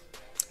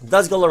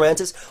 Does go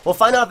Lurantis. We'll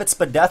find out if it's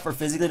Spadef or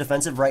physically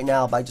defensive right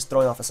now by just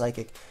throwing off a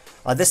Psychic.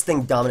 This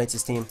thing dominates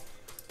his team.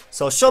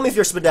 So, show me if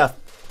you're Spadef.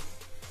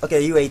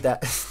 Okay, you ate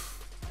that.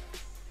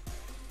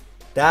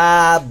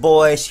 That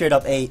boy straight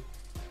up ate.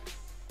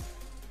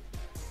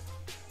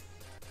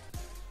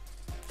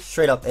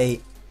 Straight up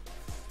ate.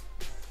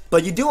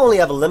 But you do only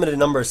have a limited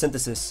number of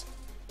synthesis.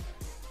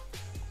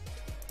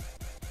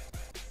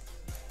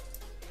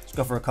 Let's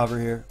go for a cover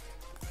here.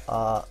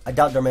 I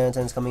doubt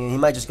Darmanitan's coming in. He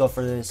might just go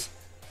for this.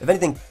 If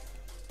anything,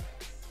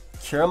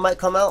 Kyurem might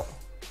come out.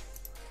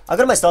 I'll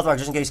go to my Stealth Rock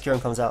just in case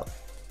Kyurem comes out.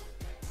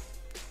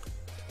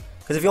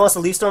 Because if he wants to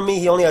Leaf Storm me,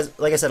 he only has,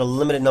 like I said, a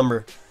limited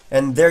number.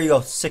 And there you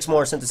go, 6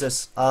 more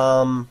synthesis.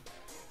 Got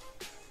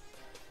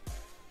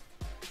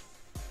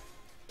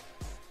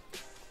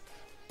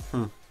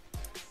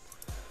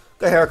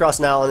Heracross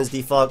now on his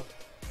default.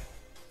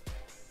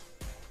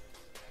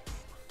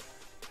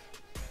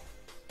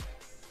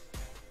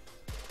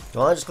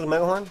 Do I just click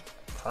Mega Horn?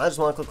 I just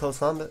want to click Close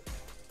Combat.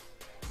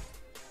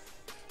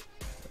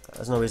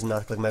 There's no reason not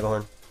to click Mega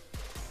Horn.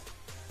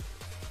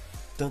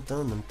 That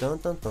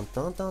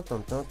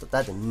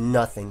did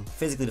nothing.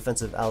 Physically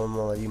defensive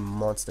Alomola, you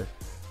monster.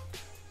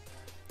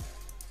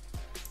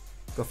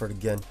 Go for it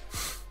again.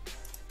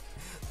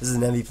 This is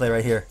an MV play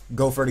right here.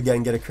 Go for it again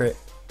and get a crit.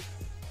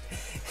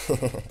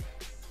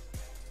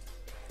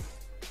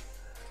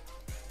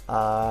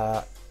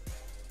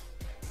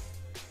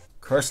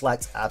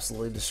 Curslax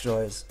absolutely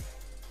destroys.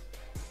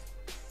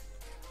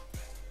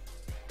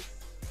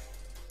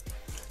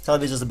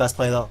 Celebi's just the best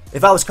play though.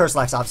 If I was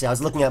Curslax, obviously, I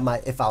was looking at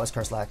my if I was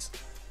Curslax.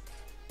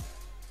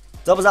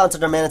 Doubles out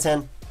into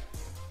Darmanitan,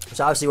 which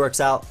obviously works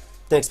out.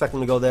 Didn't expect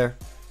him to go there.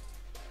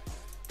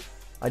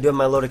 I do have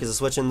my Lodic as a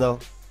switch in though.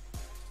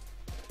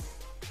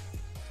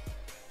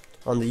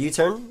 On the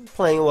U-turn,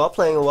 playing well,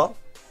 playing well.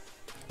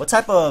 What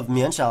type of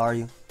Mienshao are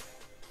you?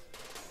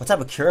 What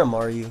type of Kyurem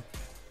are you?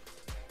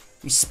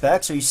 You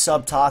Specs or you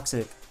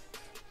Sub-Toxic?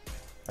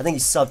 I think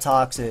he's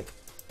Sub-Toxic.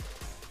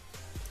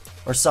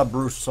 Or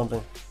Sub-Roost or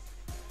something.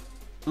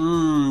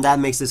 That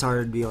makes this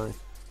harder to be honest.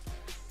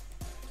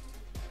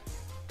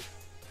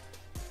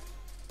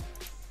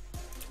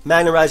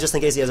 Magna Rise just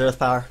in case he has Earth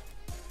Power.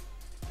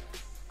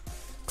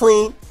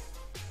 Clean.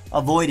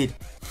 Avoided.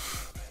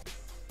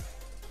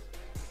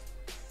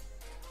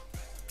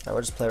 Alright,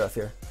 we'll just play rough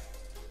here.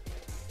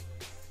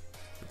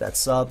 That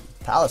sub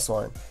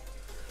Palossand.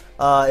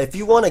 If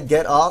you want to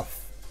get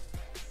off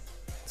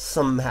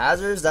some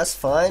hazards, that's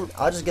fine.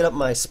 I'll just get up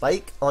my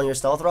spike on your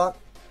stealth rock.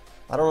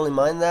 I don't really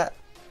mind that.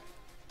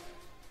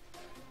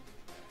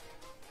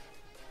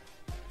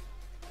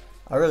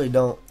 I really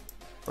don't.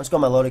 Let's go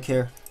my Lodic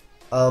here.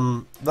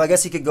 But I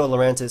guess he could go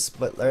Lurantis,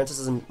 but Lurantis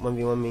doesn't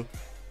 1v1 me.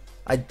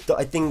 I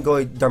think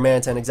go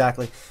Darmanitan,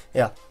 exactly.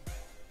 Yeah.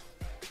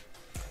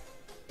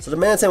 So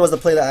Darmanitan was the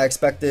play that I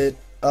expected.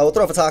 We'll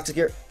throw off a Toxic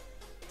here.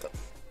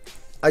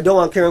 I don't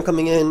want Kyurem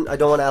coming in. I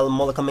don't want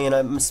Alamola coming in.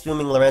 I'm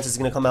assuming Lurantis is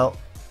going to come out.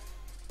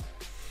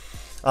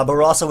 But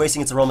we're also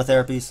wasting its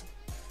aromatherapies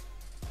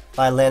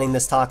by landing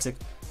this Toxic.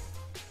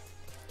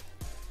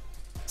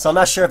 So I'm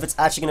not sure if it's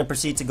actually going to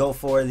proceed to go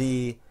for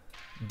the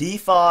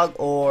Defog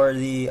or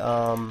the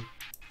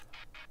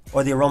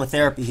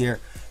aromatherapy here.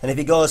 And if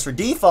he goes for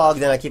Defog,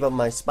 then I keep up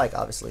my spike,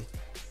 obviously.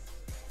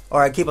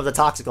 Or I keep up the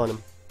Toxic on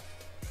him.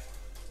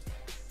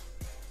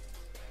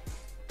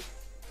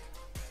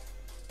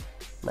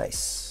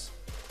 Nice.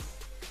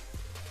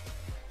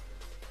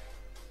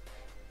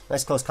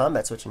 Nice close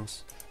combat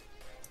switchings.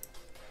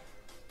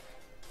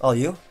 Oh,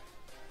 you?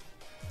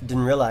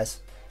 Didn't realize.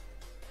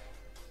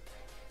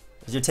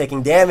 As you're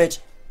taking damage.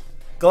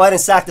 Go ahead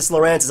and sack this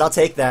Lurantis. I'll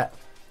take that.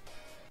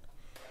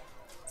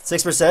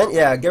 6%?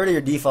 Yeah, get rid of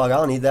your defog. I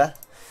don't need that.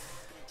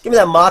 Give me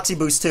that Moxie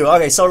boost too.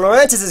 Okay, so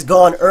Lurantis is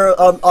gone.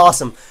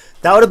 Awesome.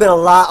 That would have been a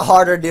lot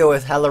harder to deal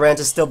with had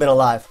Lurantis still been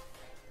alive.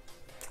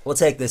 We'll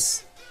take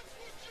this.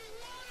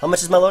 How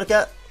much is my Lodic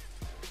at?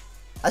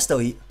 I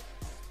still eat.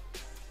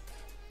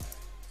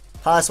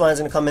 Palossand is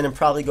going to come in and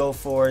probably go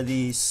for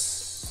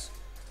these.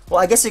 Well,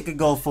 I guess it could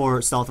go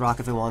for Stealth Rock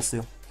if it wants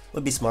to.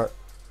 Would be smart.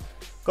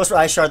 Goes for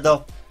Ice Shard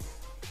though.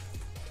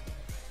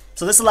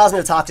 So this allows me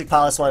to Toxic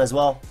Palossand as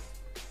well.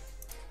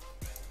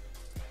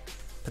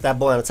 Put that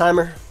boy on a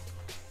timer.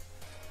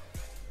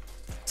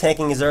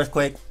 Tanking his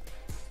Earthquake.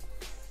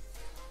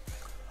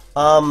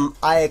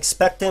 I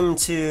expect him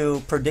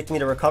to predict me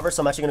to recover,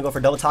 so I'm actually going to go for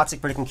double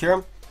Toxic, predicting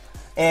Kyurem.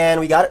 And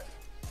we got it.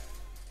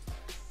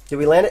 Did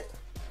we land it?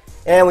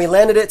 And we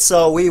landed it,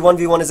 so we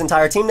 1v1 his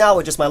entire team now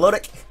with just my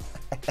Lodic.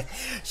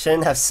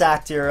 Shouldn't have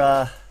sacked your...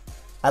 I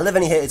live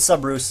any hit, it's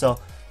Sub-Roost, so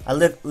I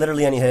live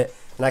literally any hit.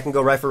 And I can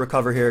go right for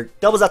recover here.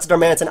 Doubles out to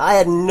Darmanitan. I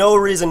had no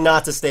reason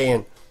not to stay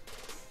in.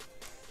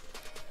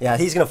 Yeah,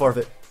 he's going to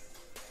forfeit.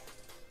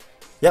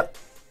 Yep.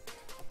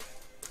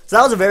 So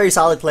that was a very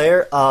solid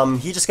player.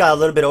 He just got a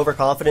little bit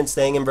overconfident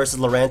staying in versus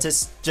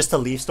Lurantis just to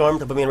Leaf Storm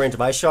to put me in range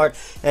of Ice Shard.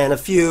 And a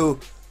few,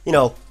 you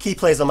know, key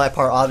plays on my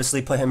part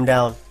obviously put him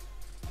down.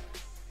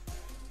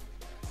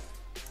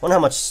 Wonder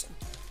how much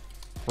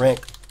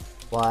rank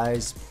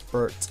wise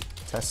Burt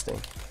testing.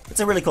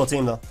 It's a really cool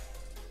team though.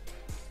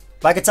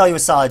 But I could tell he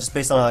was solid just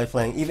based on how he's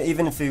playing.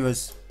 Even if he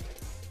was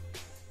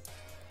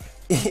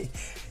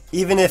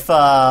even if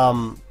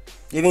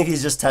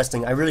he's just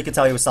testing, I really could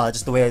tell he was solid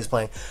just the way he was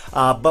playing.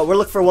 But we're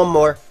looking for one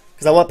more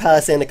because I want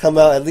Palossand to come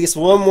out at least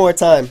one more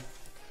time.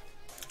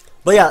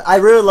 But yeah, I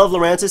really love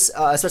Lurantis,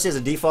 especially as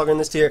a defogger in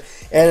this tier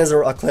and as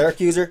a cleric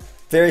user.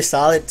 Very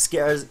solid,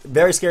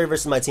 very scary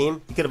versus my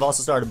team. He could have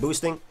also started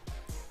boosting.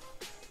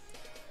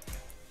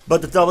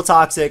 But the double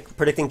Toxic,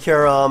 predicting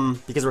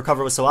Kyurem, because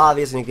recover was so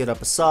obvious and you get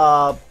up a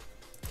sub.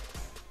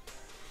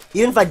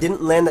 Even if I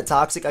didn't land that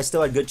Toxic, I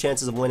still had good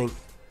chances of winning.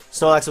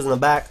 Snorlax was in the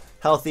back,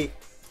 healthy.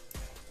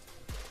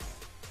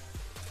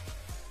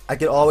 I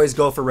could always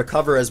go for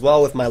recover as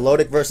well with my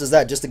Lodic versus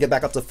that just to get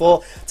back up to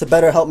full to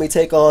better help me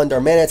take on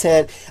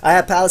Darmanitan. I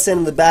have Palossand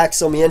in the back,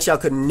 so Mienshao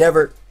could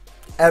never,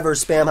 ever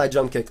spam high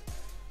jump kick.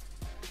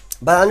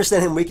 But I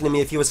understand him weakening me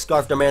if he was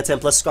Scarf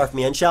Darmanitan plus Scarf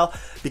Mienshao,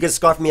 because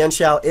Scarf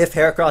Mienshao, if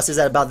Heracross is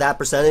at about that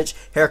percentage,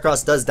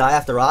 Heracross does die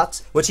after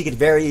rocks, which he could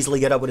very easily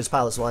get up with his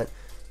Palossand.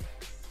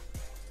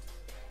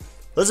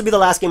 This will be the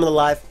last game of the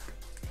live.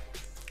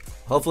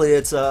 Hopefully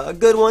it's a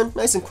good one,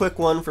 nice and quick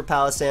one for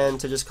Palossand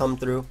to just come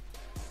through.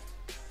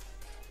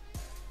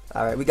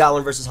 Alright, we got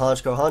one versus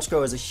Honchkrow.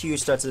 Honchkrow is a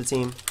huge threat to the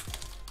team.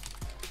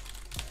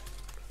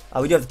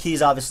 We do have the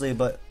keys, obviously,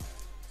 but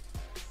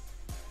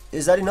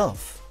is that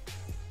enough?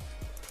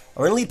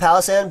 We're going to lead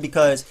Palossand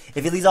because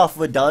if he leads off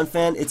with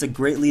Donphan, it's a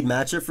great lead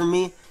matchup for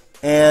me.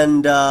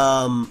 And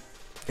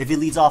if he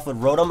leads off with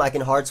Rotom, I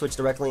can hard switch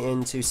directly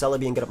into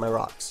Celebi and get up my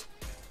rocks.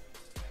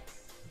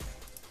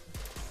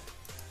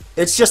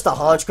 It's just the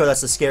Honchkrow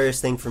that's the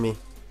scariest thing for me.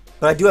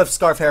 But I do have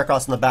Scarf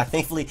Heracross in the back.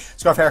 Thankfully,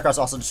 Scarf Heracross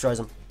also destroys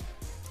him.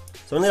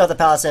 So we're going to lead off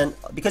the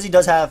Palossand. Because he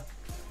does have...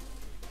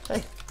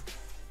 Hey.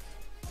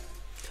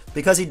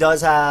 Because he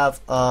does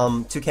have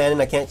 2 cannon,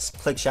 I can't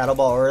click Shadow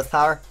Ball or Earth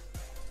Power.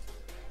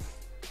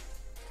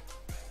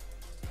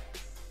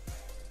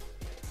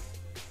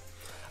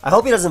 I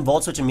hope he doesn't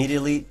Volt Switch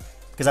immediately,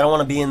 because I don't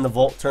want to be in the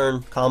Volt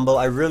turn combo.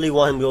 I really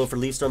want him to go for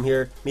Leaf Storm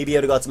here. Maybe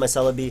able to go out to my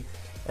Celebi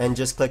and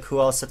just click who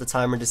else, set the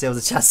timer, disable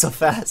the chat so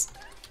fast.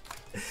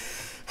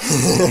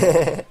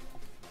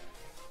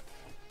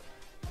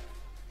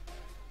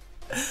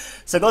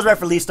 So it goes right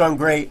for Leaf Storm,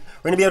 great.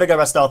 We're going to be able to get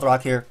our Stealth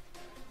Rock here.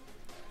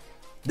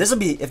 This would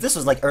be, if this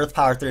was like Earth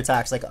Power 3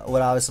 attacks, like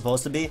what I was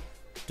supposed to be,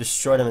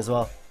 destroyed him as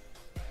well.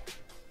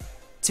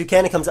 2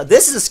 cannon comes out.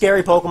 This is a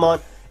scary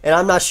Pokemon, and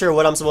I'm not sure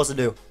what I'm supposed to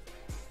do.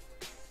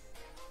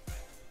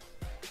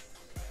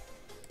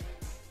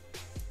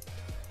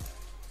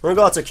 We're gonna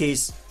go out to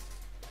Keys.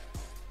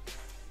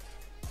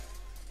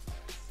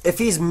 If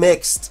he's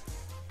mixed,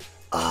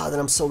 then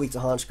I'm so weak to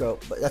Honchkrow,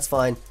 but that's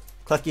fine.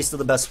 Klefki is still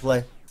the best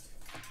play.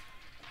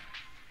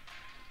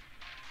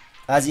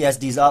 As he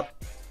SD's up.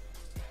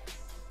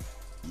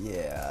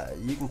 Yeah,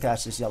 you can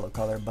catch this yellow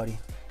color, buddy.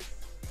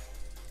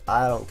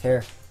 I don't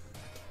care.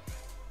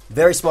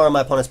 Very smart on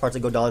my opponent's part to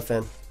go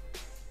Donphan.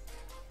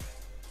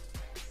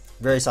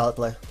 Very solid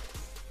play.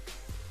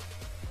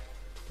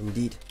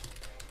 Indeed.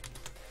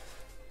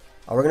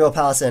 We're going to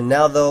go Palossand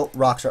now, though.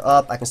 Rocks are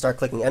up. I can start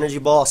clicking Energy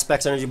Ball.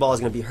 Specs Energy Ball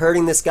is going to be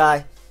hurting this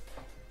guy.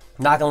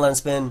 Not going to let him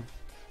spin.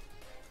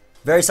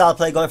 Very solid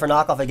play going for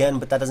knockoff again,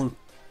 but that doesn't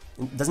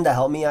that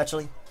help me,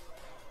 actually?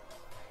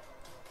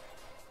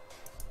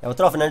 Yeah, we'll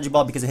throw off an Energy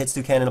Ball because it hits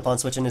 2 cannon upon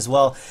switching as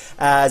well.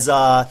 As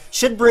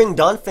should bring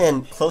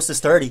Donphan close to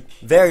 30.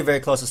 Very, very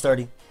close to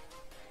 30. And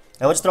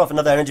we'll just throw off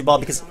another Energy Ball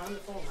because...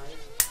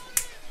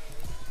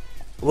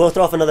 We'll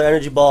throw off another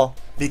Energy Ball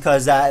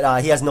because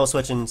that he has no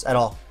switch-ins at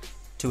all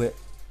to it.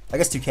 I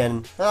guess 2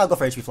 cannon. I'll go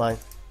for HP Flying.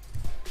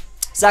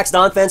 Sacks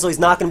Donphan, so he's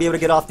not going to be able to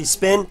get off the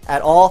spin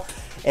at all.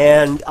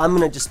 And I'm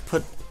going to just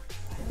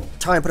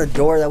try and put a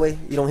door that way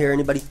you don't hear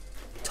anybody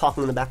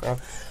talking in the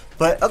background.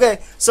 But, okay,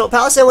 so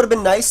Palossand would have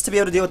been nice to be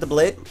able to deal with the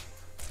Blade.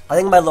 I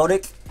think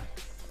Milotic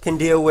can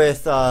deal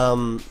with,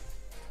 Milotic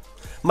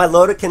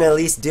can at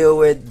least deal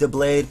with the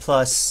Blade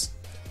plus,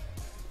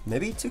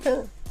 maybe 2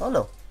 cannon? I don't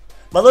know.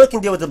 Milotic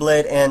can deal with the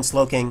Blade and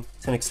Slowking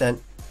to an extent.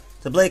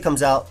 The Blade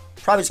comes out,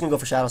 probably just going to go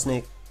for Shadow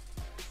Sneak.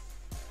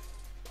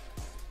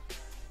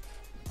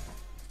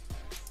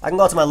 I can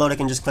go out to Milotic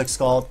and just click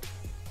Scald.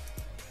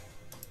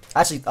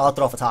 Actually, I'll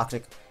throw off a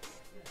Toxic.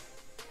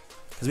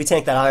 Because we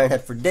tank that Iron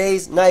Head for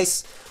days.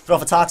 Nice. Throw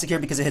off a Toxic here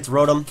because it hits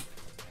Rotom.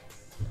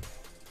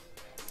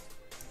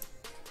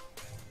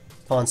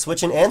 On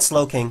switching and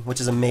Slowking,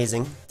 which is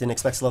amazing. Didn't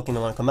expect Slowking to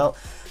want to come out.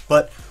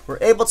 But we're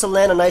able to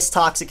land a nice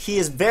Toxic. He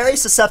is very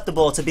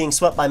susceptible to being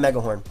swept by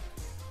Megahorn.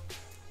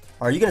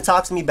 Are you going to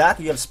Toxic me back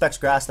or you have Specs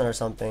Grassland or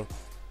something?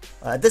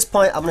 At this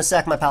point, I'm going to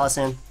sack my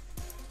Palossand.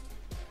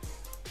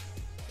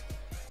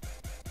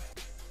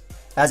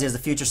 As he has the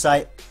Future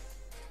Sight.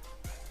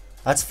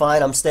 That's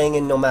fine. I'm staying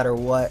in no matter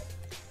what.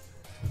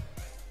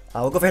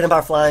 We'll go for Hidden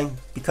Power Flying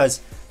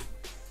because...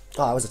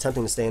 Oh, I was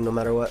attempting to stay in no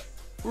matter what.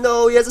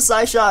 No, he has a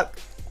Psyshock.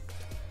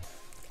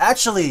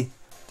 Actually,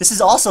 this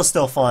is also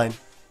still fine.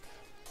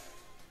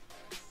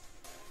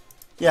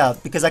 Yeah,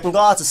 because I can go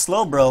out to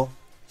Slowbro.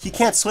 He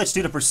can't switch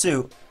due to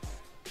Pursuit.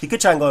 He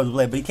could try and go to the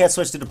Blade, but he can't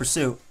switch due to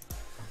Pursuit.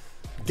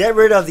 Get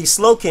rid of the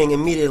Slowking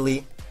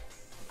immediately.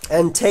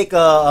 And take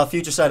a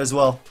Future Sight as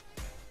well.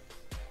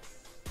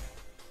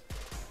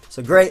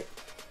 So great.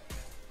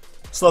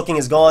 Slowking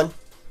is gone.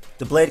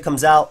 The Blade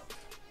comes out.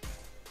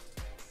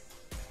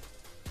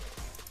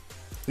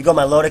 We go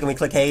Milotic and we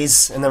click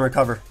Haze and then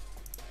recover.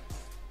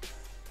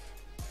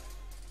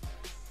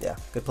 Yeah,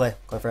 good play.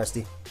 Going for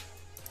SD.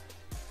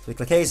 So we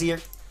click Haze here.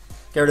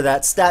 Get rid of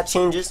that. Stat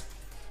changes.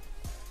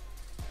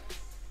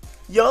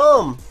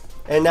 Yum!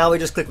 And now we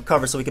just click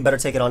Recover so we can better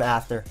take it on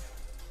after.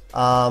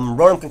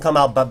 Rotom can come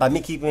out by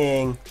me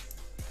keeping...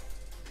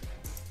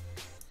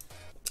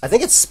 I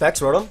think it's Specs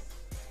Rotom.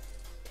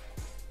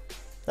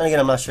 Then again,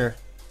 I'm not sure.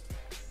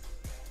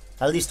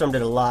 At least Storm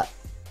did a lot.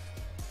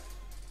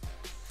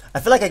 I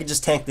feel like I could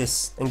just tank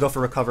this and go for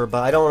Recover,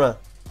 but I don't want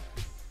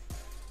to...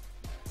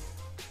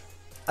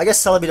 I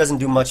guess Celebi doesn't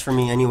do much for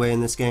me anyway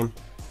in this game.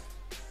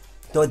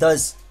 Though it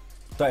does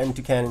threaten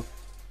 2 cannon.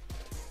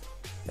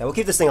 Yeah, we'll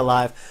keep this thing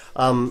alive.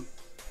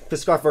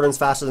 Because Scarf Rotom's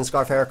faster than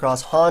Scarf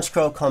Heracross.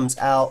 Honchkrow comes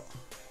out.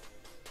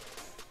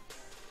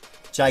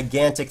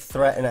 Gigantic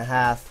threat and a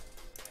half.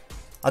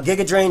 I'll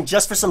Giga Drain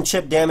just for some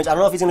chip damage. I don't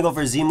know if he's going to go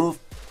for a Z move.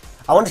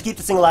 I wanted to keep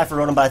this thing alive for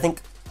Rotom, but I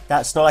think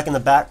that Snorlax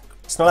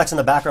in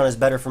the background is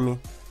better for me.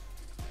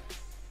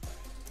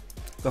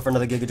 Go for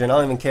another Giga Drain. I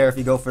don't even care if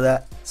you go for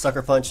that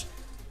Sucker Punch.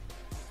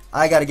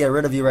 I got to get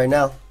rid of you right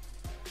now.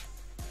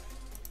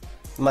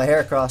 My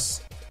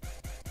Heracross.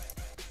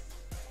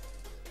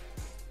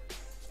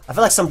 I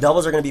feel like some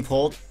doubles are going to be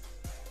pulled.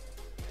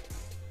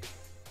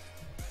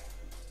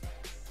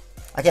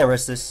 I can't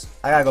risk this.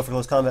 I gotta go for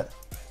close combat.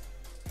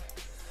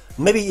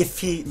 Maybe if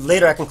he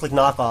later I can click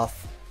knockoff.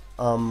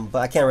 But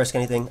I can't risk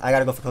anything. I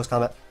gotta go for close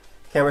combat.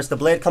 Can't risk the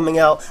blade coming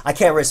out. I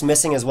can't risk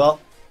missing as well.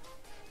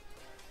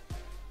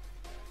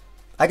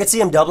 I could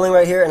see him doubling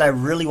right here, and I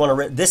really want to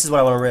risk. This is what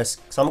I want to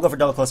risk. So I'm gonna go for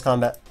double close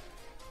combat.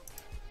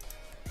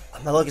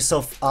 My look is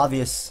so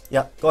obvious.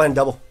 Yep, go ahead and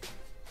double.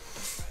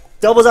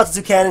 Doubles out to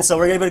 2 cannons, so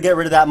we're able to get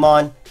rid of that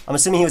Mon. I'm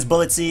assuming he was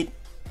bullet seed.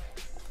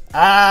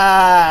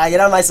 Ah, get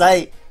out of my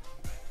sight.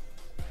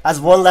 That's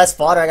one less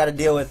fodder I gotta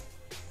deal with.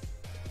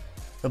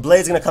 The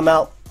blade's gonna come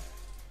out.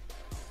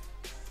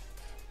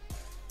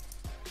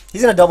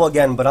 He's gonna double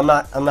again, but I'm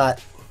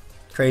not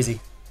crazy.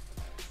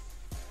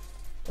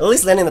 At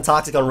least landing the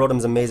toxic on Rotom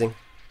is amazing.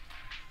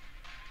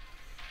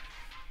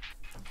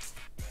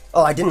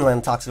 Oh, I didn't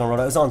land the toxic on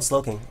Rotom. It was on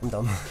Slowking. I'm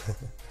dumb.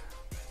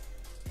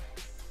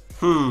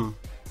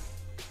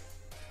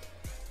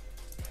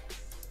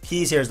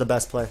 Keys here is the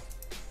best play.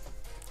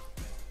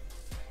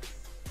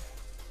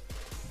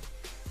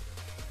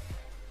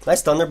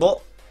 Nice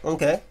Thunderbolt.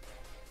 Okay.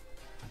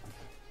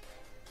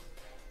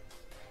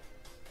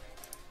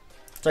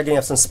 Try getting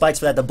up some spikes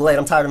for that. The blade.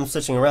 I'm tired of him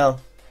switching around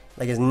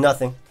like it's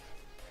nothing.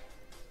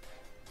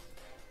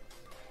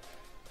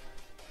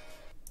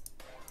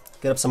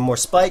 Get up some more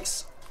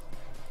spikes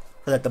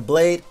for that. The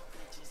blade.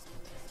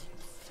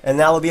 And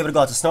now we'll be able to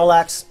go out to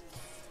Snorlax.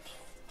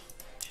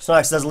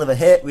 Snorlax doesn't live a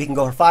hit. We can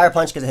go for Fire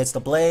Punch because it hits the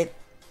blade.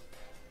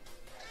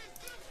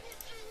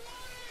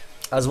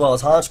 As well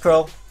as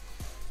Honchkrow.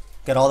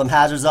 Get all them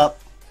hazards up.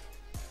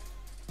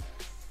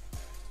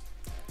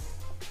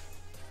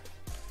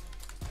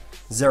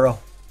 Zero.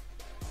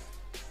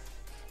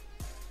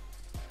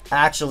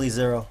 Actually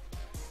zero.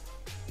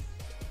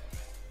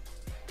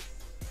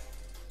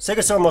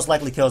 Sacred Sword most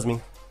likely kills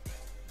me.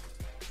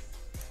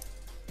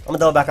 I'm gonna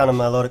double back on him,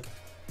 Melodic.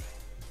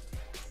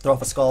 Throw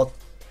off a Scald.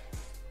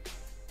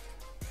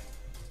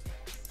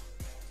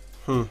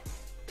 We're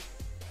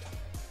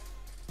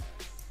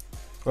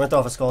gonna throw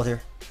off a Scald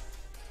here.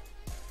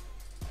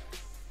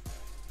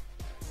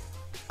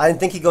 I didn't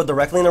think he'd go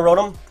directly into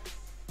Rotom,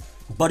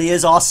 but he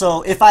is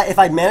also, if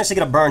I manage to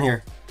get a burn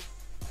here,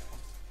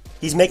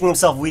 he's making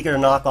himself weaker to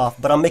knockoff,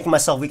 but I'm making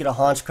myself weaker to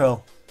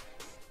Honchkrow.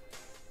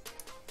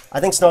 I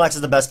think Snorlax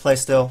is the best play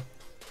still.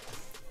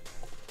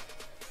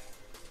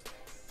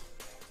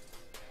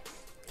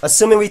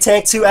 Assuming we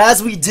tank 2,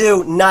 as we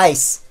do.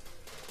 Nice.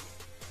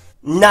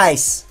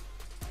 Nice.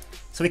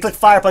 So we click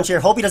Fire Punch here.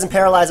 Hope he doesn't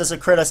paralyze us or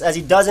crit us, as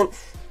he doesn't.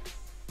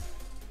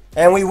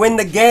 And we win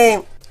the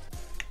game.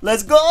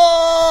 Let's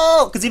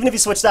go! Because even if he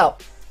switched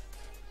out,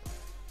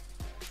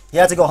 he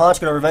had to go Honchkrow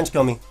to revenge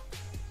kill me.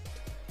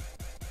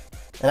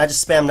 And I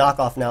just spam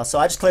knockoff now. So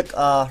I just click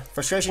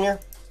Frustration here.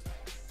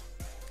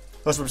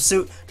 Goes for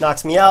Pursuit,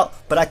 knocks me out,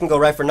 but I can go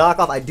right for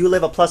knockoff. I do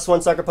live a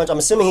 +1 Sucker Punch. I'm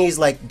assuming he's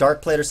like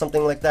Dark Plate or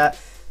something like that.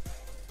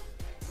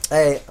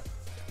 Hey,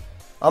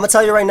 I'm going to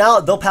tell you right now,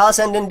 though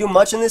Palossand didn't do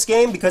much in this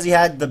game because he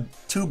had the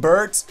 2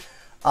 birds,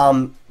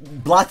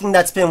 blocking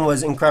that spin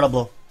was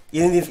incredible.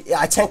 Even if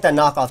I tanked that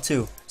knockoff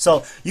too.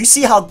 So you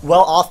see how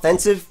well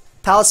offensive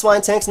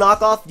Palossand tanks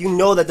knockoff. You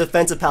know that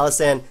defensive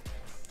Palossand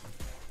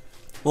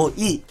will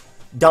eat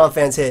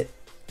Donphan's hit.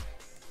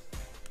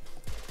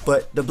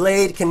 But the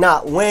blade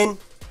cannot win.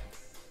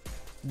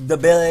 The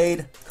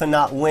blade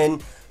cannot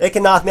win. It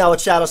can knock me out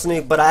with Shadow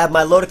Sneak, but I have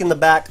my Lodic in the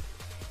back.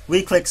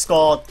 We click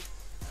Scald.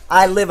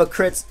 I live a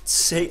crit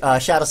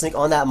Shadow Sneak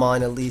on that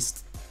Mon at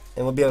least,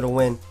 and we'll be able to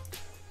win.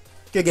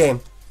 Good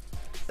game.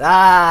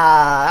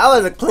 That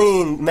was a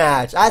clean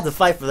match. I had to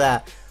fight for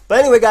that. But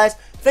anyway, guys,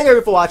 thank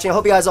you for watching. I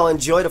hope you guys all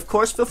enjoyed. Of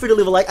course, feel free to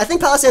leave a like. I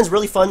think Palossand's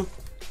really fun.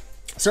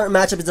 Certain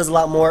matchups it does a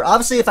lot more.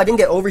 Obviously, if I didn't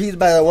get overheated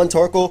by that one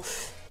Torkoal,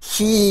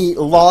 he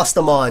lost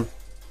them on.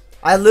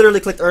 I literally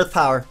clicked Earth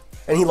Power,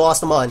 and he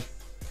lost them on.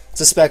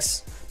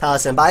 Suspects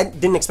Palossand, but I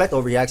didn't expect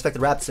overheat. I expected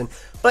Raptison.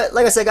 But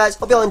like I said, guys,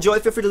 hope you all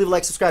enjoyed. Feel free to leave a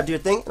like, subscribe, do your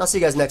thing, and I'll see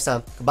you guys next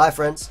time. Goodbye,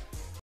 friends.